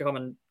Exeter are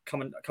coming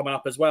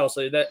up as well.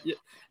 So that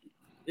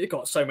you've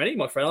got so many,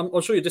 my friend.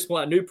 I'm sure you're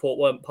disappointed Newport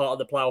weren't part of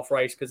the playoff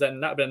race, because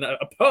then that would have been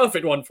a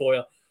perfect one for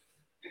you.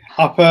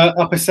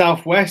 Upper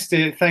Southwest.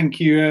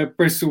 Thank you,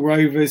 Bristol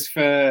Rovers,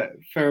 for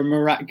a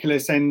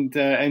miraculous end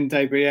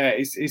day. But yeah,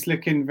 it's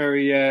looking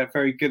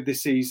very good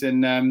this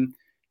season.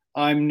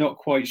 I'm not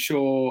quite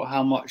sure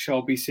how much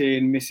I'll be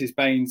seeing Mrs.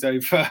 Baines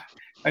over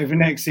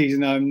next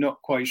season. I'm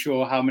not quite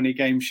sure how many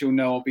games she'll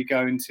know I'll be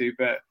going to.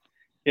 But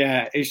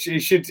yeah, it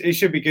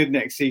should be good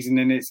next season,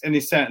 and it's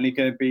certainly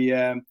going to be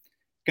an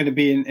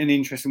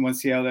interesting one to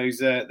see how those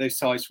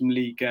sides from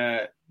League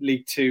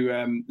Two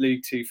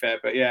fare.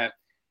 But yeah.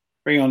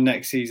 Bring on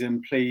next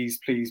season, please,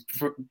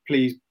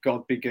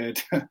 God, be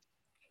good.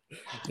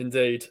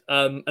 Indeed.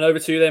 And over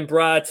to you then,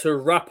 Brad, to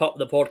wrap up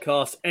the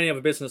podcast. Any other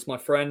business, my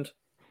friend?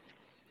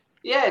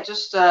 Yeah,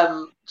 just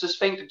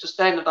thinking just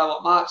then about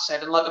what Mark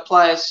said, and like the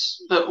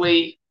players that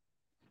we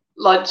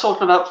like,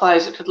 talking about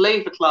players that could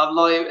leave the club.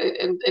 Like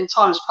in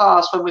times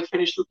past, when we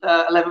finished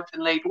 11th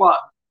in League One,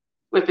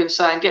 we've been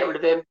saying, get rid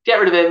of him.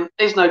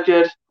 He's no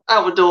good.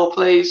 Out the door,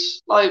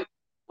 please. Like,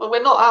 well,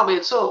 we're not out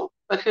at all,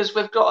 because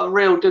we've got a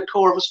real good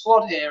core of a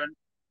squad here, and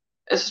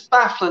it's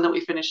baffling that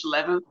we finished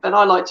 11th. And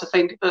I like to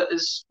think that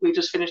as we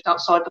just finished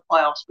outside the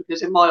playoffs,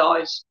 because in my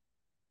eyes,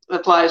 the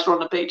players were on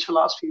the beach for the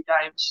last few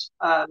games.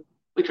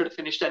 We could have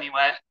finished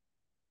anywhere.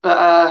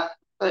 But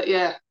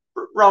yeah,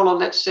 roll on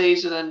next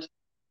season, and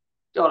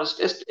God,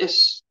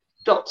 it's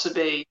got to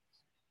be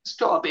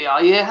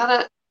our year,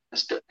 hasn't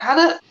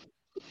it?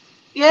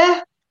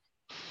 Yeah.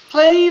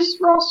 Please,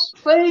 Ross,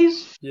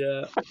 please.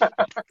 Yeah.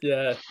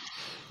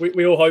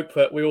 We all hope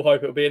it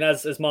will be, and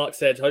as Mark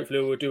said,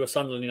 hopefully we'll do a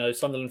Sunderland.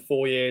 Sunderland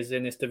 4 years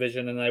in this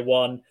division and they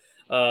won,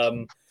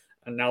 and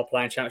now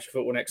playing Championship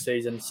football next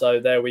season.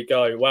 So there we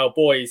go. Well,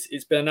 boys,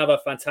 it's been another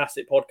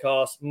fantastic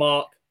podcast.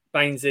 Mark,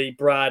 Bainesy,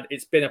 Brad,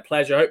 it's been a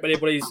pleasure. Hope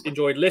everybody's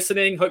enjoyed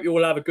listening. Hope you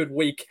all have a good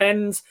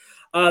weekend.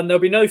 There'll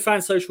be no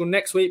fan social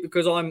next week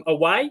because I'm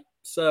away.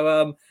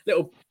 So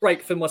little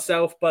break for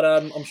myself, but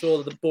I'm sure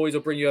that the boys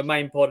will bring you a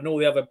main pod and all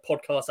the other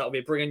podcasts that will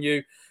be bringing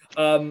you.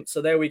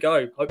 So there we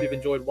go. Hope you've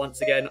enjoyed once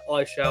again.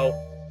 I shall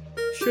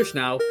shush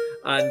now,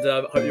 and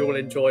hope you all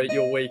enjoy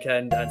your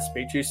weekend, and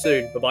speak to you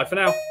soon. Bye-bye for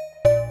now.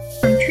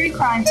 From true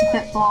crime to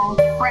football,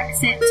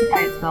 Brexit to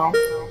Codeville.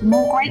 For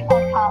more great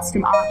podcasts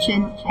from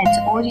Archon, head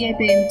to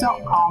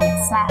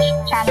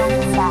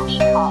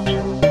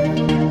audioboom.com/channel/Archon.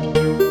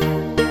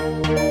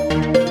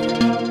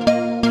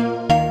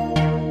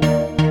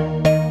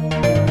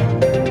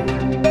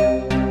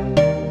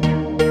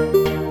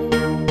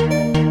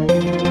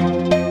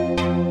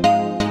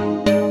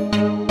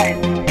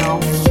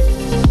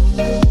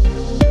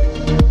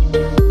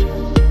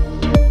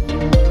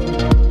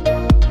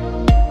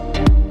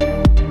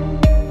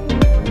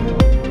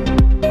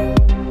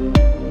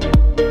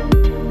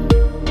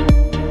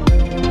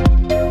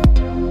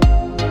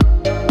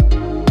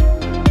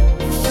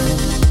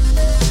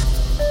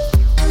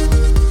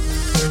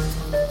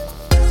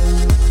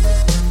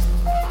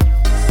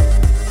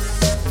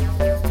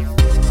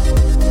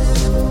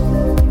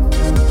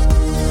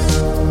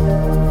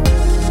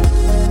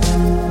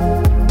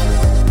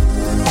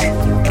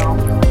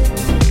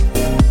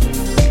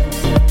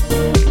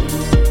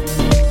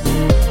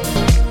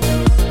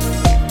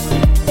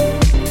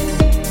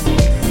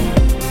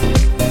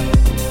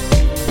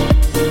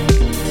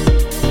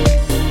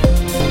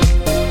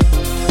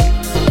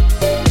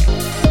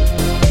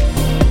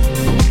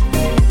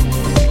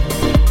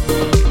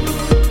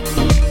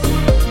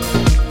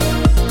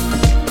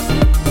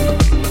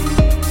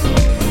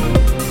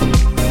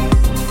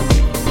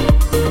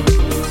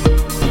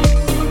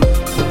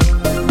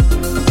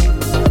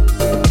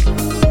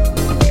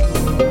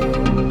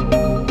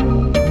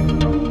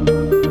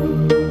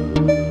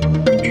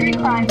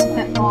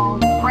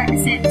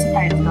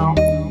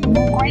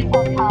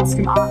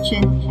 From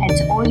Archon, head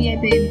to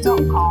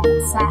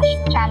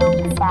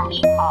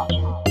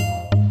audioboom.com/channel/Archon.